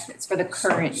 It's for the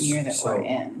current year that we're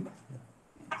in.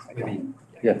 Maybe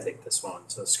I can take this one.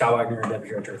 So Scott Wagner, Deputy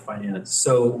Director of Finance.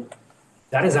 So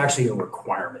that is actually a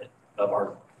requirement of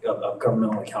our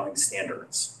governmental accounting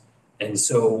standards. And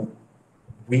so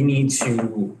we need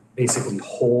to basically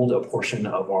hold a portion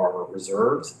of our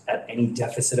reserves at any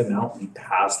deficit amount we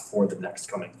passed for the next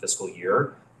coming fiscal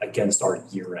year against our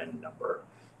year-end number.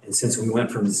 And since we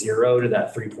went from 0 to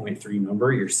that 3.3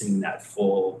 number, you're seeing that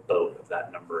full boat of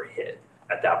that number hit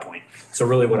at that point. So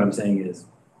really what I'm saying is,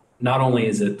 not only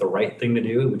is it the right thing to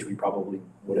do, which we probably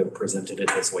would have presented it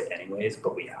this way anyways,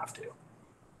 but we have to.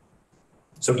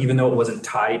 So even though it wasn't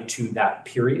tied to that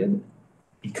period,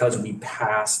 because we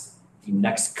passed the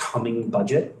next coming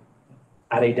budget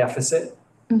at a deficit,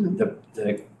 the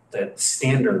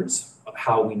standards of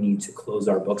how we need to close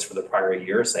our books for the prior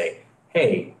year say,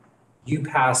 hey, you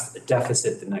passed a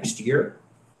deficit the next year.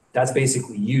 That's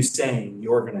basically you saying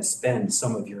you're going to spend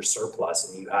some of your surplus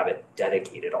and you have it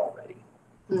dedicated already.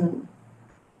 And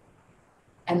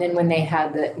then when you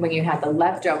had the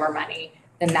leftover money,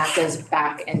 then that goes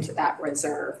back into that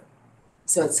reserve.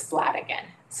 So it's flat again.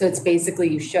 So it's basically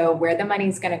you show where the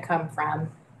money's going to come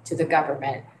from to the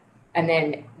government. And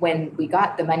then when we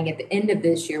got the money at the end of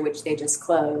this year, which they just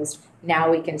closed, now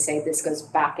we can say this goes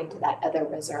back into that other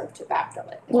reserve to backfill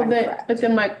it. But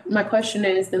then my question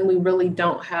is, then we really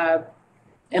don't have,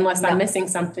 unless I'm missing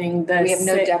something, We have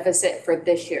no deficit for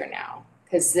this year now,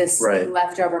 because this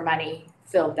leftover money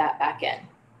filled that back in.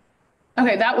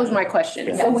 Okay, that was my question.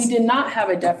 Yes. So we did not have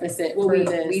a deficit for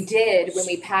this. We did when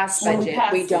we passed When we budget,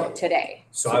 passed we don't it. today.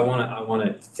 So I want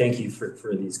to thank you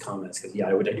for these comments, because I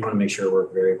do want to make sure we're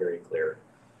very, very clear.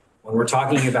 When we're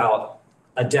talking about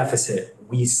a deficit,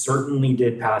 we certainly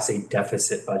did pass a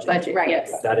deficit budget. Right,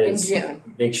 yes. That is, In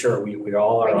June. make sure we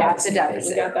all are We on got the the same deficit. page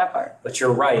We there. got that part. But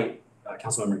you're right,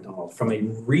 Councilmember McDonald, from a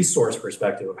resource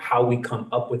perspective of how we come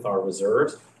up with our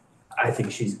reserves, I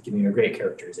think she's giving you a great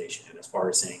characterization. And as far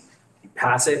as saying, you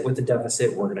pass it with the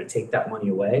deficit, we're going to take that money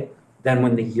away. Then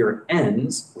when the year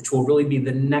ends, which will really be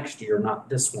the next year, not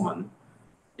this one,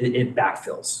 it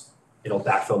backfills. It'll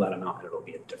backfill that amount and it'll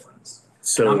be a difference.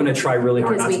 So I'm going to try really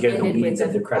hard Because not to we get in the ended weeds with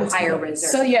of the credits. higher and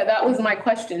reserve. So yeah, that was my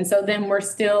question. So then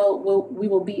we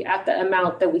will be at the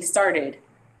amount that we started.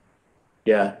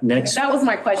 yeah, next, That was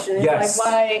my question. It's Yes. like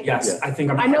why, Yes, I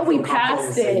think I know we feel comfortable passed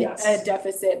to say it yes. a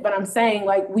deficit, but I'm saying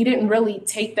like we didn't really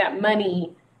take that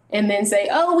money and then say,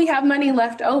 oh, we have money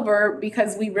left over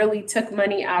because we really took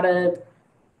money out of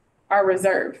our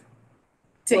reserve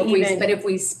to But if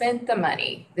we spent the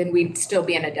money, then we'd still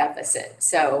be in a deficit.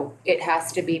 So it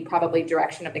has to be probably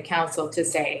direction of the council to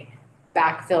say,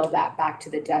 backfill that back to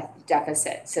the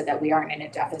deficit so that we aren't in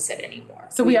a deficit anymore.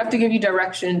 So we have to give you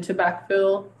direction to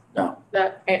backfill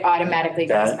It automatically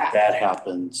goes back. That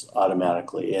happens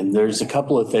automatically. And there's a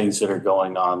couple of things that are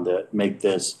going on that make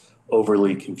this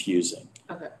overly confusing.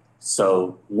 Okay.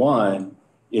 So one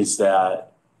is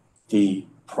that the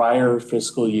prior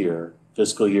fiscal year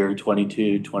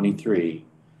 22, 23,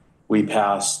 we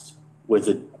passed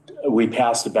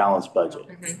a balanced budget.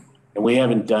 Mhm. And we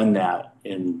haven't done that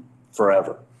in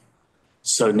forever.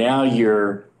 So now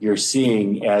you're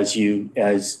seeing as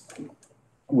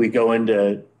we go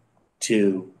into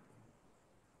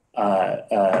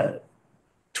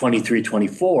 23,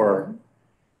 24,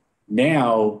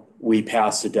 now we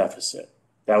pass a deficit.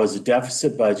 That was a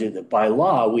deficit budget that by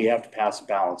law, we have to pass a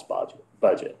balanced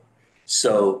budget.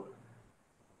 So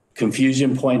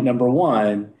confusion point number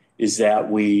one is that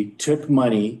we took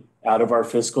money out of our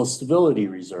fiscal stability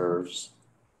reserves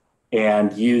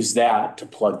and used that to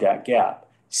plug that gap,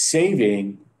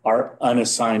 saving our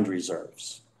unassigned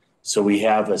reserves. So we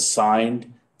have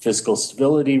assigned fiscal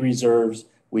stability reserves.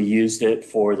 We used it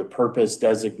for the purpose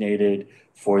designated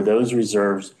for those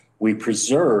reserves. We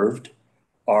preserved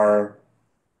our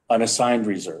unassigned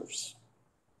reserves,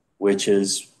 which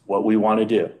is what we want to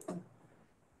do.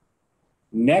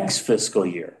 Next fiscal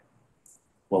year,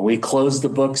 when we close the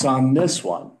books on this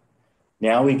one,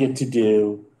 now we get to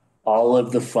do all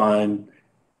of the fun,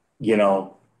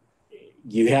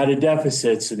 you had a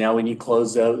deficit, so now when you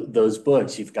close those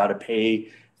books, you've got to pay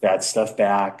that stuff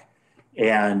back.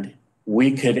 And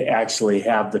we could actually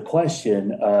have the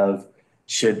question of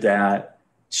should the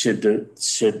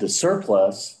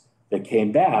surplus that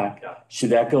came back, should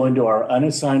that go into our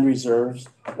unassigned reserves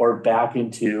or back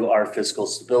into our fiscal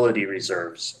stability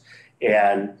reserves?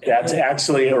 And that's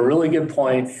actually a really good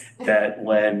point that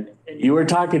when you were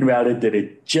talking about it, that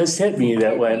it just hit me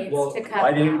that when,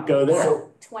 why didn't it go there?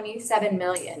 27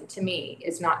 million to me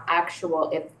is not actual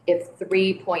if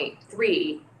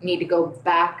 3.3 need to go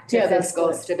back to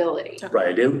fiscal stability.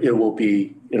 Right, it'll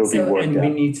be worked And we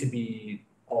out. need to be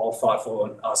all thoughtful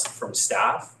and us from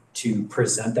staff to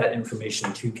present that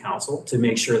information to council to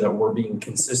make sure that we're being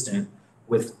consistent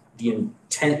with the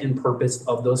intent and purpose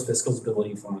of those fiscal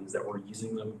stability funds, that we're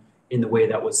using them in the way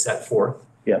that was set forth.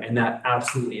 Yeah. And that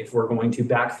absolutely, if we're going to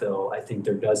backfill, I think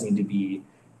there does need to be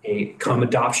a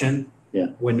adoption. Yeah.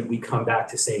 When we come back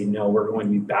to say, no, we're going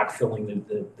to be backfilling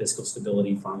the fiscal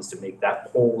stability funds to make that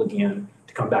whole again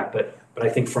to come back. But I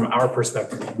think from our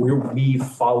perspective, we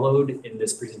followed in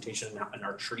this presentation and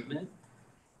our treatment,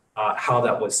 how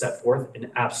that was set forth.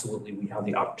 And absolutely, we have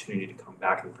the opportunity to come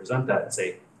back and present that and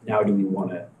say, now do we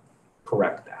want to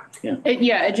correct that? Yeah.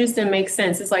 It just didn't make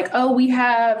sense. It's like, oh, we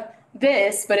have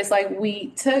this, but it's like we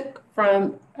took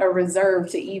from a reserve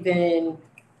to even.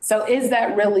 So is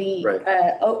that really, Right.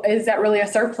 Is that really a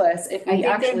surplus if I we think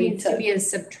there actually needs to took? be a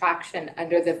subtraction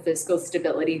under the fiscal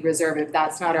stability reserve if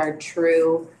that's not our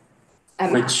true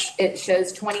amount. Which- It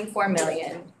shows 24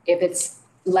 million. If it's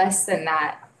less than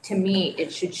that, to me,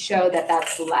 it should show that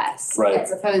that's less. Right.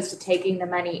 As opposed to taking the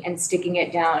money and sticking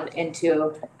it down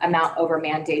into amount over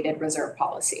mandated reserve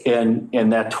policy. And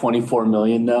that 24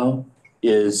 million though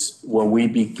is when we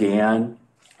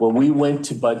went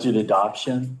to budget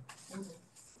adoption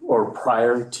or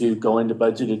prior to going to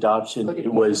budget adoption, Oh, did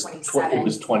it we was, do it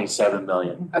was 27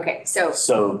 million. Okay, so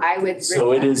So I would.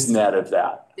 it is net of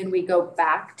that. Then we go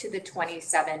back to the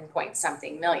 27 point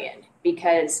something million,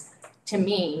 because to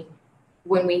me,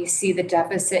 when we see the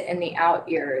deficit in the out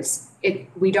years,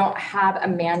 we don't have a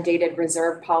mandated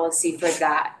reserve policy for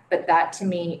that. But that to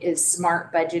me is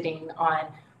smart budgeting on,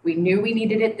 we knew we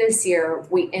needed it this year.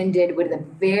 We ended with a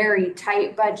very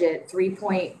tight budget,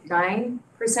 3.9%,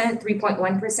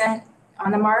 3.1%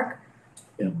 on the mark.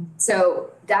 Yeah.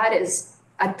 So that is,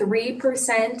 a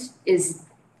 3% is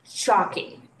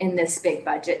shocking in this big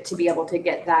budget to be able to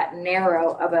get that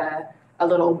narrow of a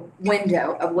little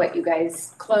window of what you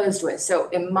guys closed with. So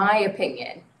in my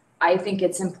opinion, I think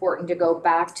it's important to go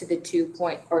back to the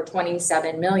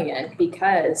 27 million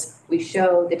because we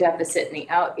show the deficit in the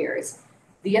out years.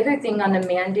 The other thing on the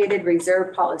mandated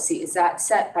reserve policy, is that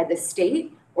set by the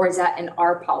state or is that in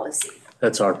our policy?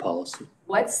 That's our policy.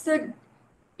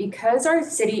 Because our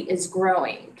city is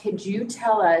growing, could you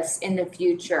tell us in the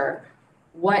future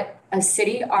what a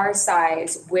city our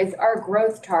size with our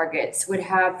growth targets would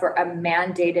have for a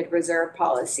mandated reserve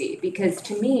policy? Because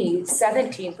to me,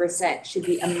 17% should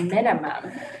be a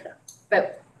minimum.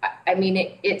 But I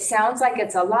mean, it sounds like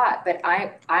it's a lot, but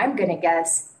I'm gonna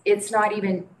guess it's not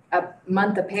even a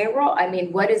month of payroll. I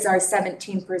mean, what is our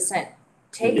 17%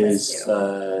 take It us is,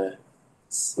 to?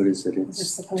 what is it? It's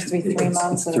supposed to be 3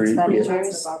 months of Three- yeah.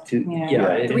 expenditures.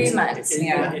 Yeah. it- 3 it's- months,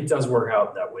 It does work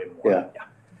out that way more. Yeah.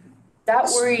 That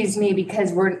worries me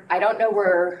because I don't know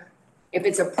where if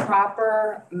it's a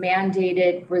proper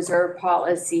mandated reserve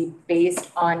policy based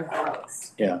on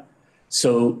growth.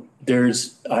 So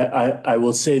I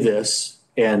will say this,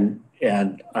 and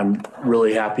I'm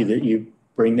really happy that you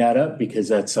bring that up because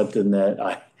that's something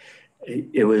that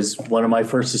it was one of my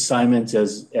first assignments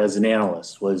as an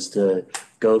analyst was to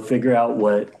go figure out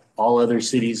what all other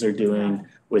cities are doing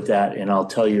with that. And I'll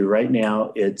tell you right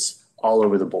now, it's all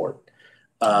over the board.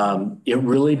 It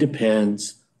really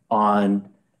depends on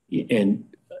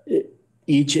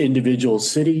each individual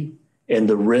city and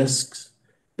the risks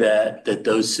that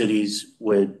those cities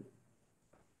would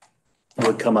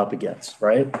come up against,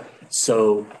 right?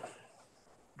 So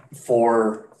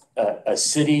for a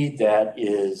city that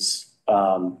is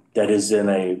in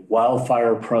a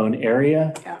wildfire prone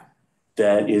area,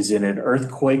 that is in an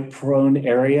earthquake prone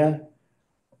area,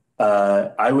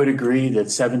 I would agree that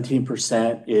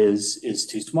 17% is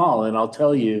too small. And I'll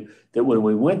tell you that when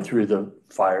we went through the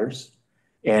fires,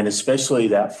 and especially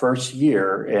that first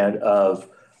year and of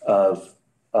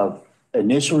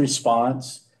initial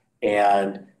response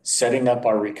and setting up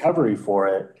our recovery for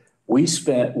it, we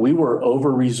were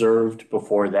over reserved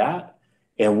before that,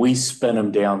 and we spent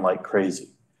them down like crazy.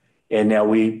 And now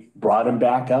we brought them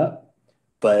back up.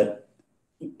 But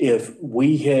if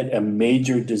we hit a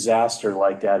major disaster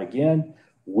like that again,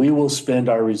 we will spend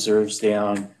our reserves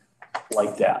down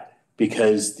like that,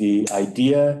 because the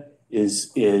idea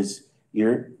is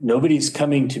nobody's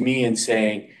coming to me and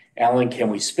saying, Alan, can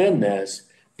we spend this?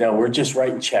 No, we're just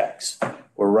writing checks.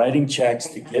 We're writing checks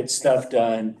to get stuff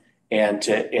done and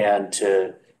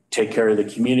to take care of the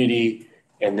community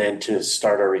and then to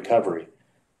start our recovery.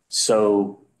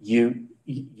 So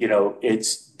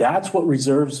that's what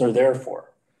reserves are there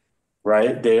for,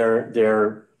 right? They are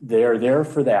there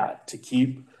for that, to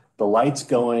keep the lights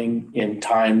going in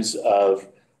times of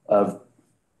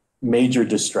major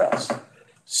distress.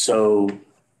 So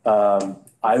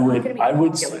I would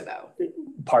Popular, though.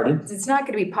 Pardon? It's not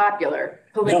going to be popular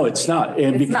politically. No, it's not.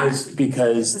 And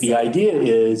because the idea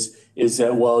is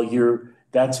that, well,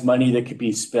 that's money that could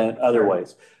be spent other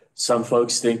ways. Some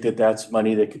folks think that that's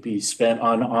money that could be spent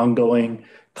on ongoing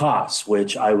costs,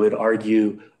 which I would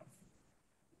argue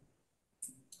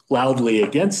loudly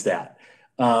against that.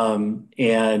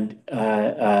 And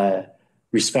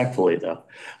respectfully, though.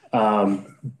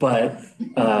 But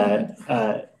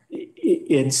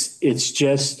it's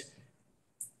just,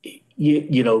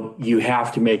 you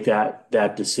have to make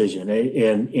that decision.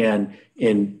 And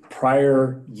in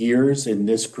prior years in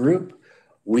this group,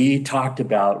 we talked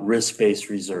about risk-based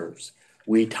reserves.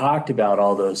 We talked about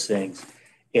all those things.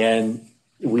 And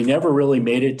we never really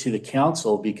made it to the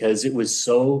council because it was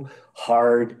so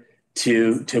hard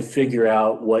to figure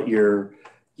out what are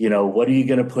you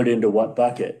going to put into what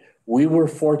bucket. We were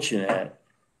fortunate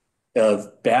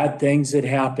of bad things that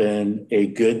happened. A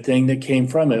good thing that came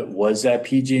from it was that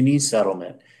PG&E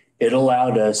settlement. It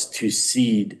allowed us to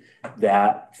seed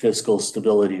that fiscal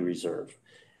stability reserve.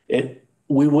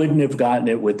 We wouldn't have gotten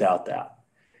it without that.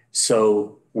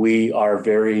 So we are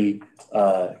very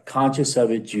conscious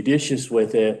of it, judicious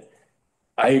with it.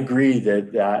 I agree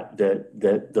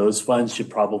that those funds should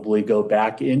probably go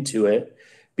back into it,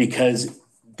 because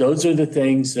those are the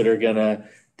things that are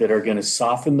gonna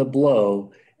soften the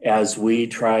blow as we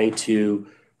try to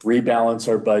rebalance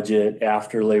our budget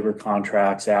after labor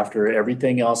contracts, after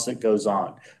everything else that goes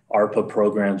on, ARPA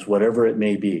programs, whatever it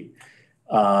may be.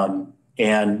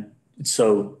 And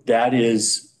so that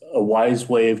is a wise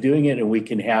way of doing it, and we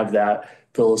can have that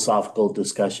philosophical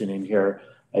discussion in here.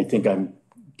 I think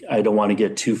I don't want to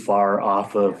get too far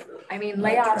off of. I mean,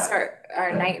 layoffs are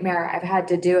a nightmare. I've had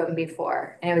to do them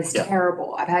before, and it was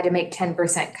terrible. I've had to make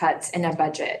 10% cuts in a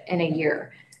budget in a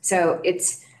year. So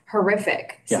it's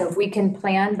horrific. So if we can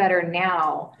plan better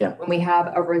now, when we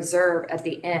have a reserve at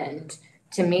the end,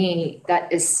 to me,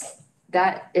 that is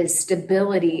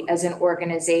stability as an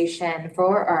organization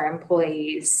for our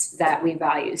employees that we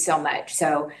value so much.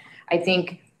 So I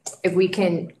think if we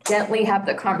can gently have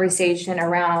the conversation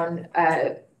around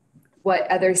what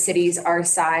other cities our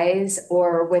size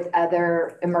or with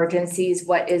other emergencies,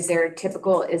 what is their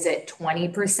typical, is it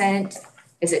 20%?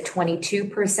 Is it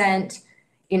 22%?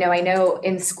 I know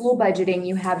in school budgeting,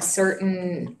 you have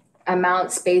certain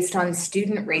amounts based on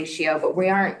student ratio, but we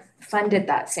aren't funded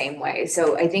that same way.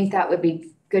 So I think that would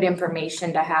be good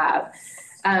information to have.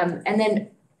 And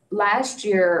then last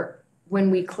year, when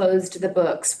we closed the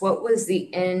books, what was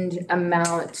the end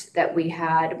amount that we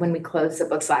had when we closed the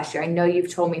books last year? I know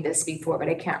you've told me this before, but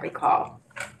I can't recall.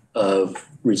 Of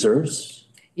reserves?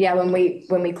 Yeah, when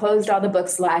we closed all the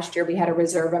books last year, we had a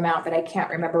reserve amount, but I can't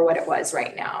remember what it was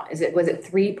right now. Was it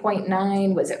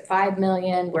 3.9? Was it 5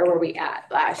 million? Where were we at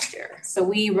last year? So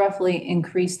we roughly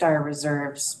increased our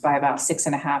reserves by about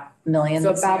 6.5 million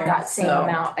So this about year. that same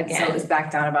amount So it again. was back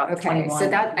down about Okay, 21. so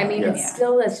that, I mean, it's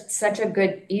still such a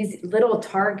good, easy, little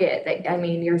target that, I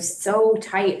mean, you're so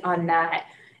tight on that.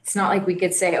 It's not like we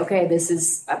could say, okay, this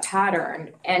is a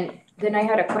pattern. And then I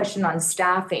had a question on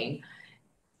staffing.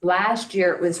 Last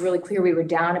year, it was really clear we were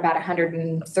down about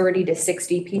 130 to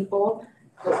 60 people.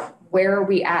 Where are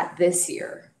we at this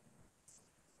year?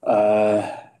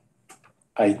 I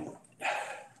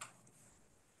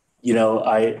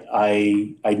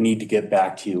need to get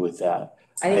back to you with that.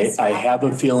 I have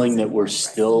a feeling that we're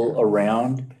still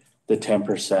around the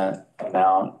 10%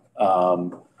 amount.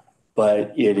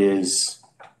 But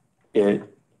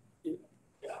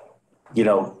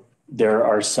there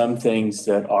are some things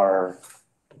that are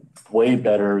way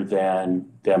better than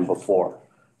before.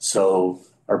 So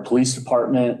our police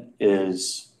department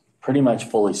is pretty much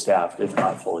fully staffed, if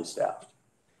not fully staffed.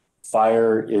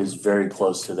 Fire is very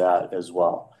close to that as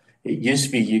well. It used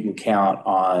to be you can count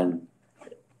on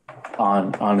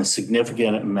a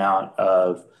significant amount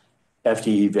of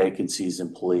FTE vacancies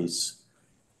in police.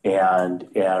 And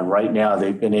right now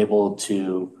they've been able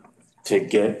to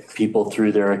get people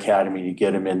through their academy, to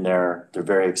get them in there. They're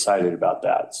very excited about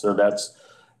that. So that's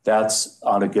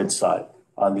on a good side.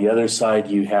 On the other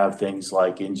side, you have things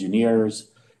like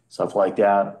engineers, stuff like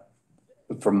that.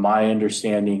 From my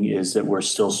understanding is that we're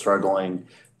still struggling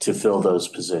to fill those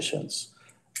positions.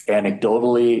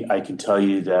 Anecdotally, I can tell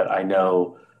you that I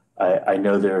know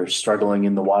they're struggling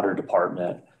in the water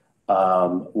department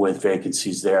with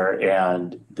vacancies there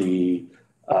and the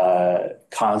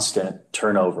constant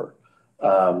turnover.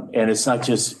 And it's not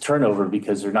just turnover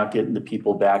because they're not getting the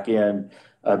people back in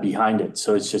behind it.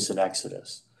 So it's just an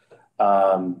exodus.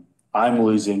 I'm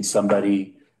losing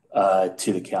somebody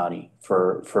to the county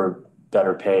for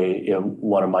better pay.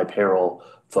 One of my payroll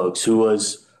folks who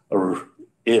is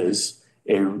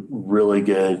a really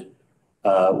good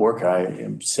worker. I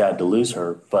am sad to lose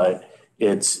her, but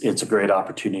it's a great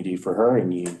opportunity for her,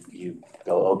 and you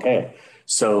go, okay.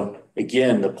 So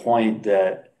again, the point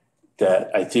that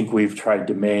I think we've tried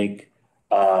to make,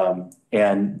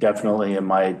 and definitely in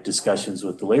my discussions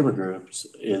with the labor groups,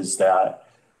 is that,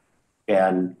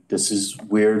 and this is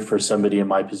weird for somebody in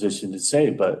my position to say,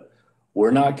 but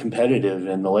we're not competitive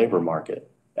in the labor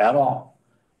market at all.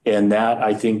 And that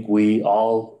I think we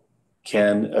all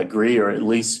can agree, or at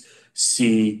least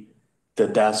see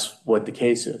that that's what the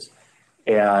case is.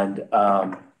 And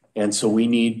so we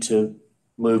need to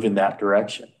move in that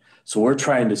direction. So we're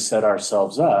trying to set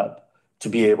ourselves up to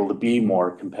be able to be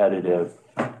more competitive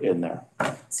in there.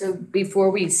 So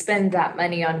before we spend that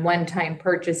money on one-time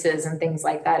purchases and things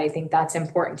like that, I think that's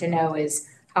important to know is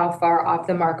how far off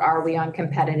the mark are we on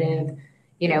competitive,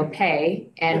 pay?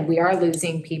 And we are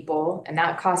losing people, and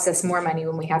that costs us more money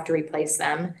when we have to replace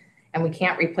them. And we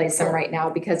can't replace them right now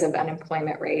because of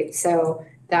unemployment rate. So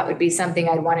that would be something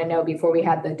I'd want to know before we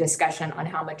had the discussion on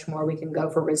how much more we can go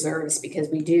for reserves, because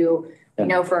we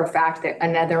know for a fact that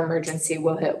another emergency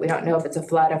will hit. We don't know if it's a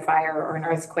flood, a fire, or an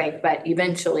earthquake, but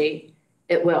eventually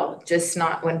it will, just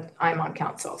not when I'm on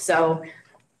council. So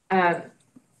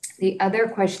the other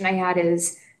question I had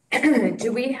is,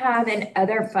 do we have in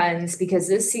other funds, because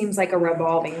this seems like a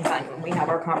revolving fund when we have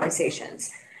our conversations.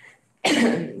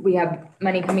 We have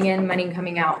money coming in, money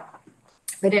coming out.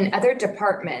 But in other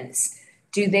departments,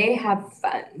 do they have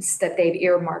funds that they've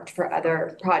earmarked for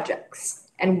other projects?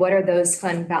 And what are those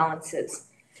fund balances?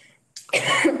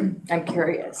 I'm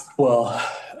curious. Well,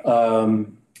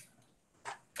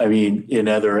 I mean, in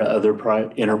other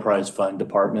enterprise fund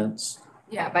departments.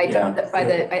 Yeah,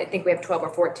 I think we have 12 or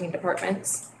 14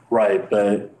 departments. Right,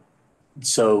 but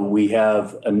so we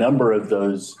have a number of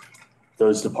those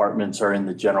departments are in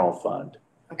the general fund.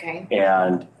 Okay.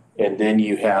 And then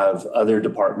you have other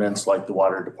departments like the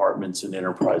water department's an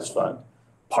enterprise fund.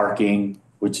 Parking,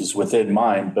 which is within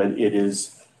mine, but it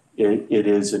is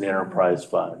an enterprise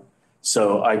fund.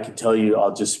 So I can tell you,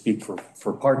 I'll just speak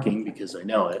for parking because I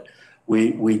know it.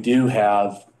 We do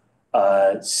have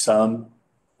some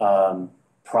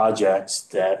projects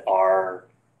that are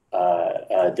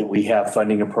that we have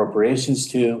funding appropriations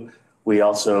to. We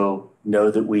also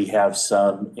know that we have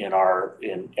some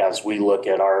as we look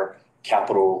at our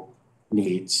capital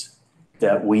needs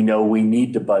that we know we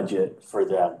need to budget for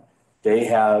them. They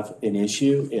have an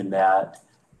issue in that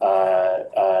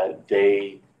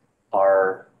they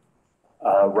are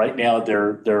right now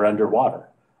they're underwater.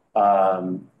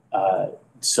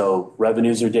 So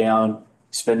revenues are down,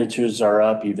 expenditures are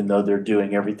up, even though they're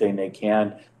doing everything they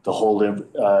can to hold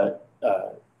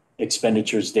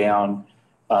expenditures down.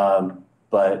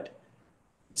 But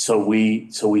so we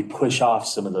push off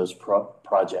some of those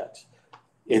projects.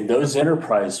 In those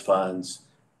enterprise funds,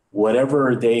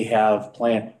 whatever they have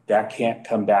planned, that can't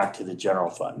come back to the general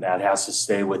fund. That has to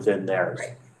stay within theirs.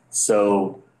 Right.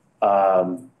 So,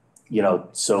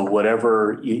 so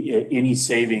whatever, any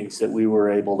savings that we were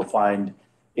able to find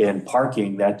in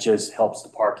parking, that just helps the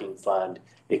parking fund.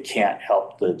 It can't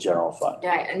help the general fund.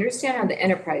 Yeah, I understand how the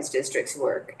enterprise districts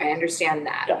work. I understand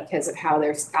that Yeah. because of how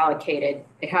they're allocated.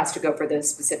 It has to go for those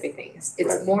specific things.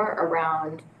 It's Right. more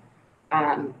around,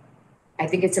 I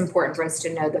think it's important for us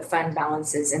to know the fund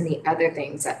balances and the other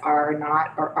things that are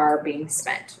not or are being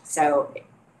spent. So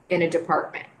in a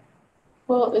department.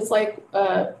 Well, it's like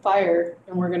fire,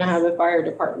 and we're gonna have a fire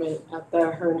department at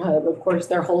the Hearn Hub. Of course,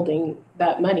 they're holding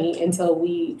that money until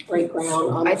we break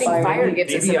ground on the I think fire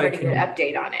gives us a Maybe I pretty good can-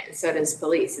 update on it, and so does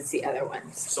police. It's the other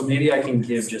ones. So maybe I can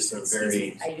give just a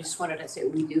very, I just wanted to say,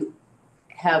 we do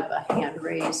have a hand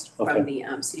raised Okay. from the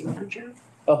city manager.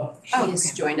 Oh, She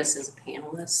has joined us as a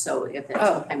panelist, so if at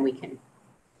Oh. some time we can,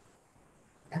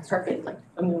 That's perfect.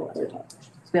 I'm gonna let her talk.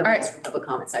 we have All right. some public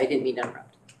comments, I didn't mean to interrupt.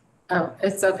 Oh,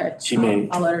 it's okay. she may.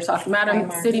 I'll let her talk.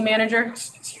 Madam City Manager?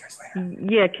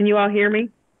 Yeah, can you all hear me?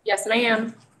 Yes,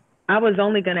 ma'am. I was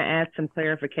only going to add some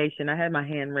clarification. I had my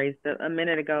hand raised a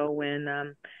minute ago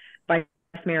when Vice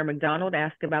Mayor McDonald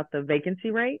asked about the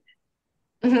vacancy rate.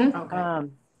 Mm-hmm. Okay.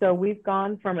 So we've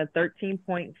gone from a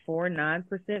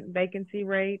 13.49% vacancy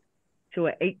rate to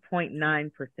a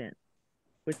 8.9%,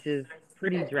 which is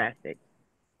pretty drastic.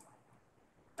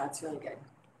 That's really good.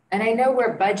 And I know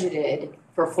we're budgeted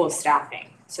for full staffing,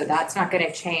 so that's not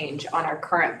gonna change on our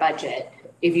current budget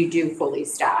if you do fully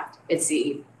staffed. It's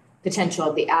the potential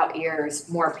of the out years,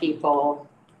 more people,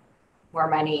 more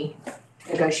money,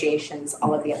 negotiations,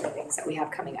 all of the other things that we have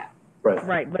coming up.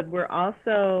 Right, but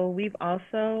we've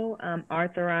also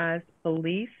authorized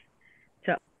police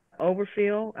to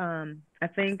overfill. I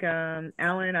think,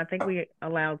 Alan, I think we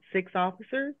allowed 6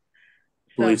 officers.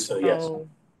 Believe so, yes.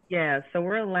 Yeah, so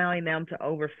we're allowing them to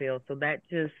overfill, so that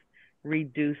just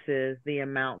reduces the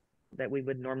amount that we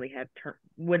would normally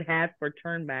have for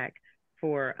turn back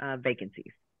for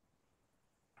vacancies.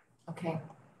 Okay.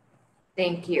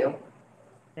 Thank you.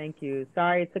 Thank you.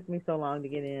 Sorry it took me so long to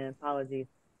get in. Apologies.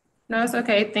 No, it's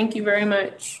okay. Thank you very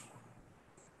much.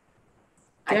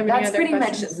 Do you have any That's other pretty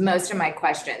questions? much most of my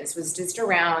questions was just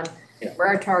around Yeah. where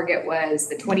our target was,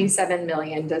 the 27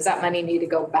 million. Does that money need to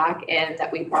go back in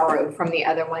that we borrowed from the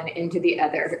other one into the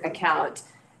other account?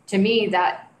 To me,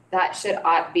 that should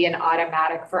be an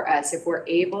automatic for us. If we're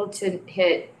able to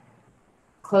hit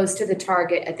close to the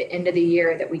target at the end of the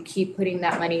year, that we keep putting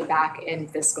that money back in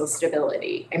fiscal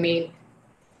stability. I mean,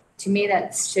 to me,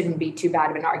 that shouldn't be too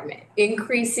bad of an argument.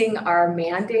 Increasing our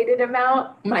mandated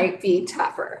amount might be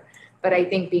tougher, but I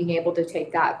think being able to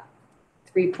take that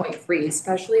 3.3,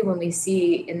 especially when we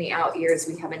see in the out years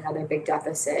we have another big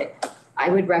deficit, I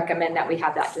would recommend that we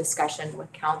have that discussion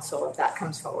with council if that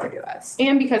comes forward to us.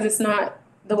 And because it's not,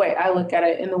 the way I look at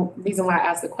it, and the reason why I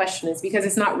asked the question is because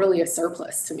it's not really a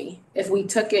surplus to me. If we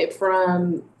took it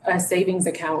from a savings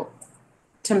account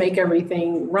to make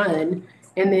everything run,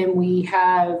 and then we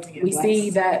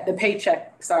see that the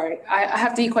paycheck, I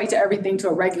have to equate to everything to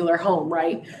a regular home,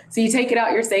 right? So you take it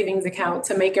out your savings account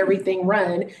to make everything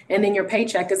run, and then your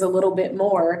paycheck is a little bit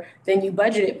more than you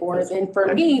budgeted for. Then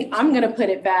for me, I'm gonna put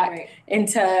it back Right.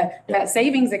 into that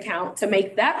savings account to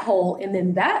make that whole, and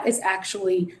then that is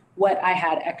actually what I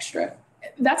had extra.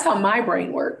 That's how my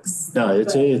brain works. No,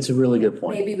 it's a really good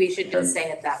point. Maybe we should just say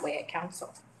it that way at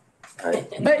council.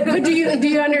 But do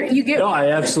you get? No,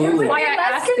 I absolutely. Why I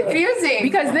That's asked it? confusing.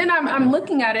 Because then I'm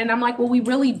looking at it and I'm like, well, we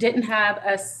really didn't have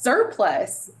a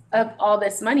surplus of all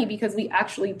this money because we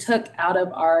actually took out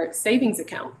of our savings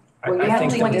account. I Well, you have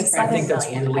think, only I think that's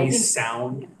 27 million. I really think-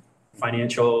 sound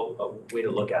financial way to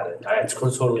look at it. I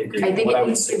totally agree. I think What it would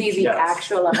needs to be the suggest-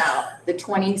 actual amount, the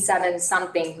 27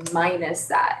 something minus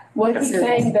that. Well, he's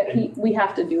saying that we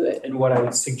have to do it. And what I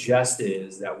would suggest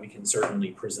is that we can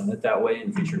certainly present it that way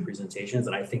in future presentations,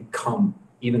 and I think come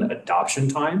even adoption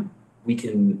time, we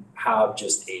can have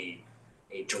just a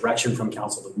direction from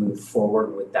council to move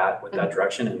forward with that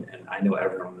direction, and I know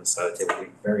everyone on this side of the table will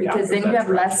be very happy Because with then that you have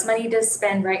less direction. money to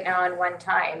spend right now in one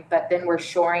time, but then we're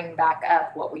shoring back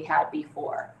up what we had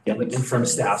before. Yeah, but which from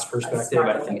is staff's a perspective, smarter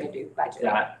I way think to do budget.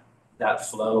 that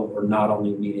flow, we're not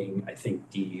only meeting, I think,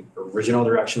 the original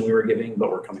direction we were giving, but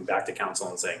we're coming back to council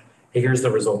and saying, hey, here's the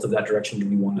result of that direction. Do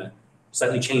we want to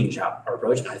slightly change our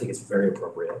approach? And I think it's very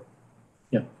appropriate.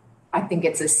 I think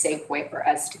it's a safe way for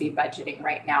us to be budgeting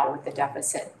right now with the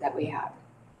deficit that we have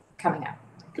coming up.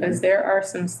 Because there are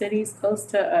some cities close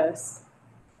to us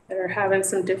that are having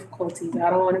some difficulties. I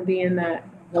don't want to be in that.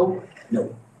 No.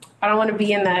 I don't want to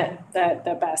be in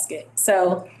that basket.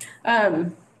 So,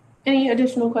 any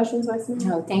additional questions, Vice Mayor?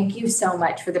 No, thank you so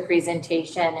much for the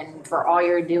presentation and for all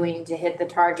you're doing to hit the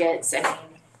targets. I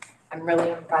mean, I'm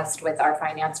really impressed with our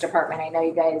finance department. I know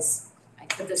you guys, I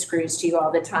put the screws to you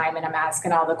all the time and I'm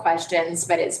asking all the questions,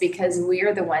 but it's because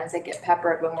we're the ones that get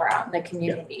peppered when we're out in the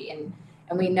community. And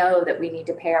we know that we need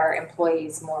to pay our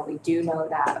employees more. We do know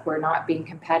that we're not being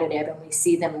competitive and we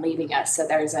see them leaving us. So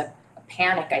there's a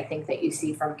panic, I think, that you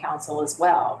see from council as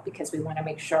well, because we want to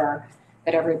make sure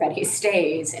that everybody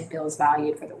stays and feels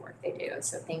valued for the work they do.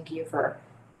 So thank you for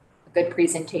a good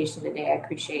presentation today. I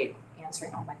appreciate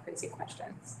answering all my crazy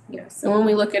questions. Yes. And when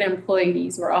we look at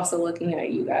employees, we're also looking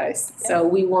at you guys. So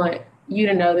we want you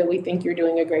to know that we think you're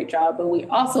doing a great job, but we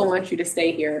also want you to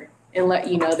stay here and let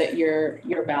you know that you're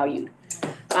valued.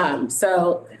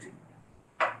 So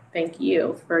thank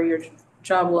you for your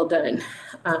job well done.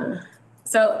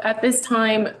 So at this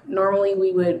time, normally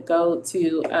we would go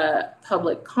to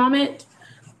public comment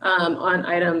on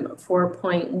item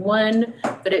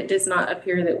 4.1, but it does not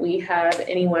appear that we have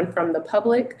anyone from the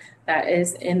public that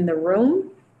is in the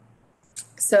room.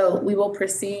 So we will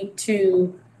proceed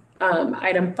to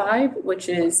item 5, which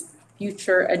is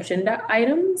future agenda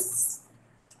items.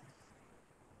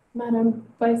 Madam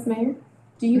Vice Mayor,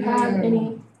 do you have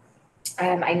any?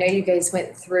 I know you guys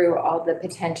went through all the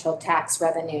potential tax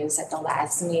revenues at the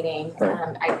last meeting.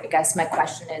 Right. I guess my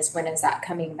question is, when is that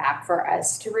coming back for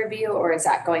us to review, or is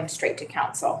that going straight to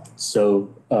council?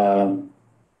 So, can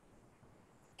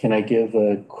I give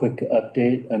a quick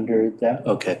update under that?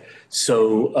 Okay,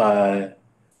 so,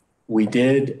 we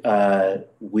did, our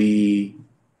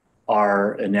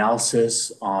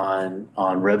analysis on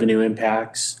revenue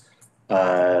impacts,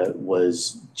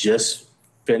 was just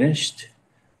finished.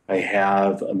 I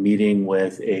have a meeting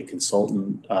with a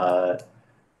consultant that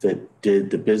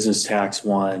did the business tax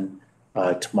one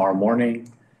tomorrow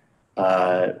morning.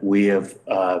 We've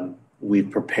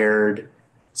prepared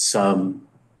some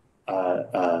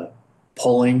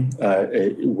polling.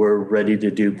 We're ready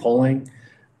to do polling.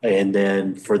 And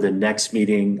then for the next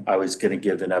meeting, I was going to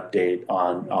give an update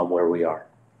on where we are.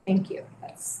 Thank you.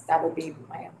 That would be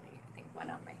my only, I think, one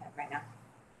on my head right now.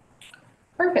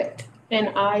 Perfect. And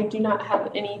I do not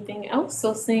have anything else.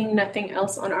 So seeing nothing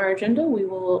else on our agenda, we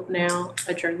will now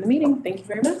adjourn the meeting. Thank you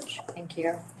very much. Thank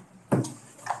you.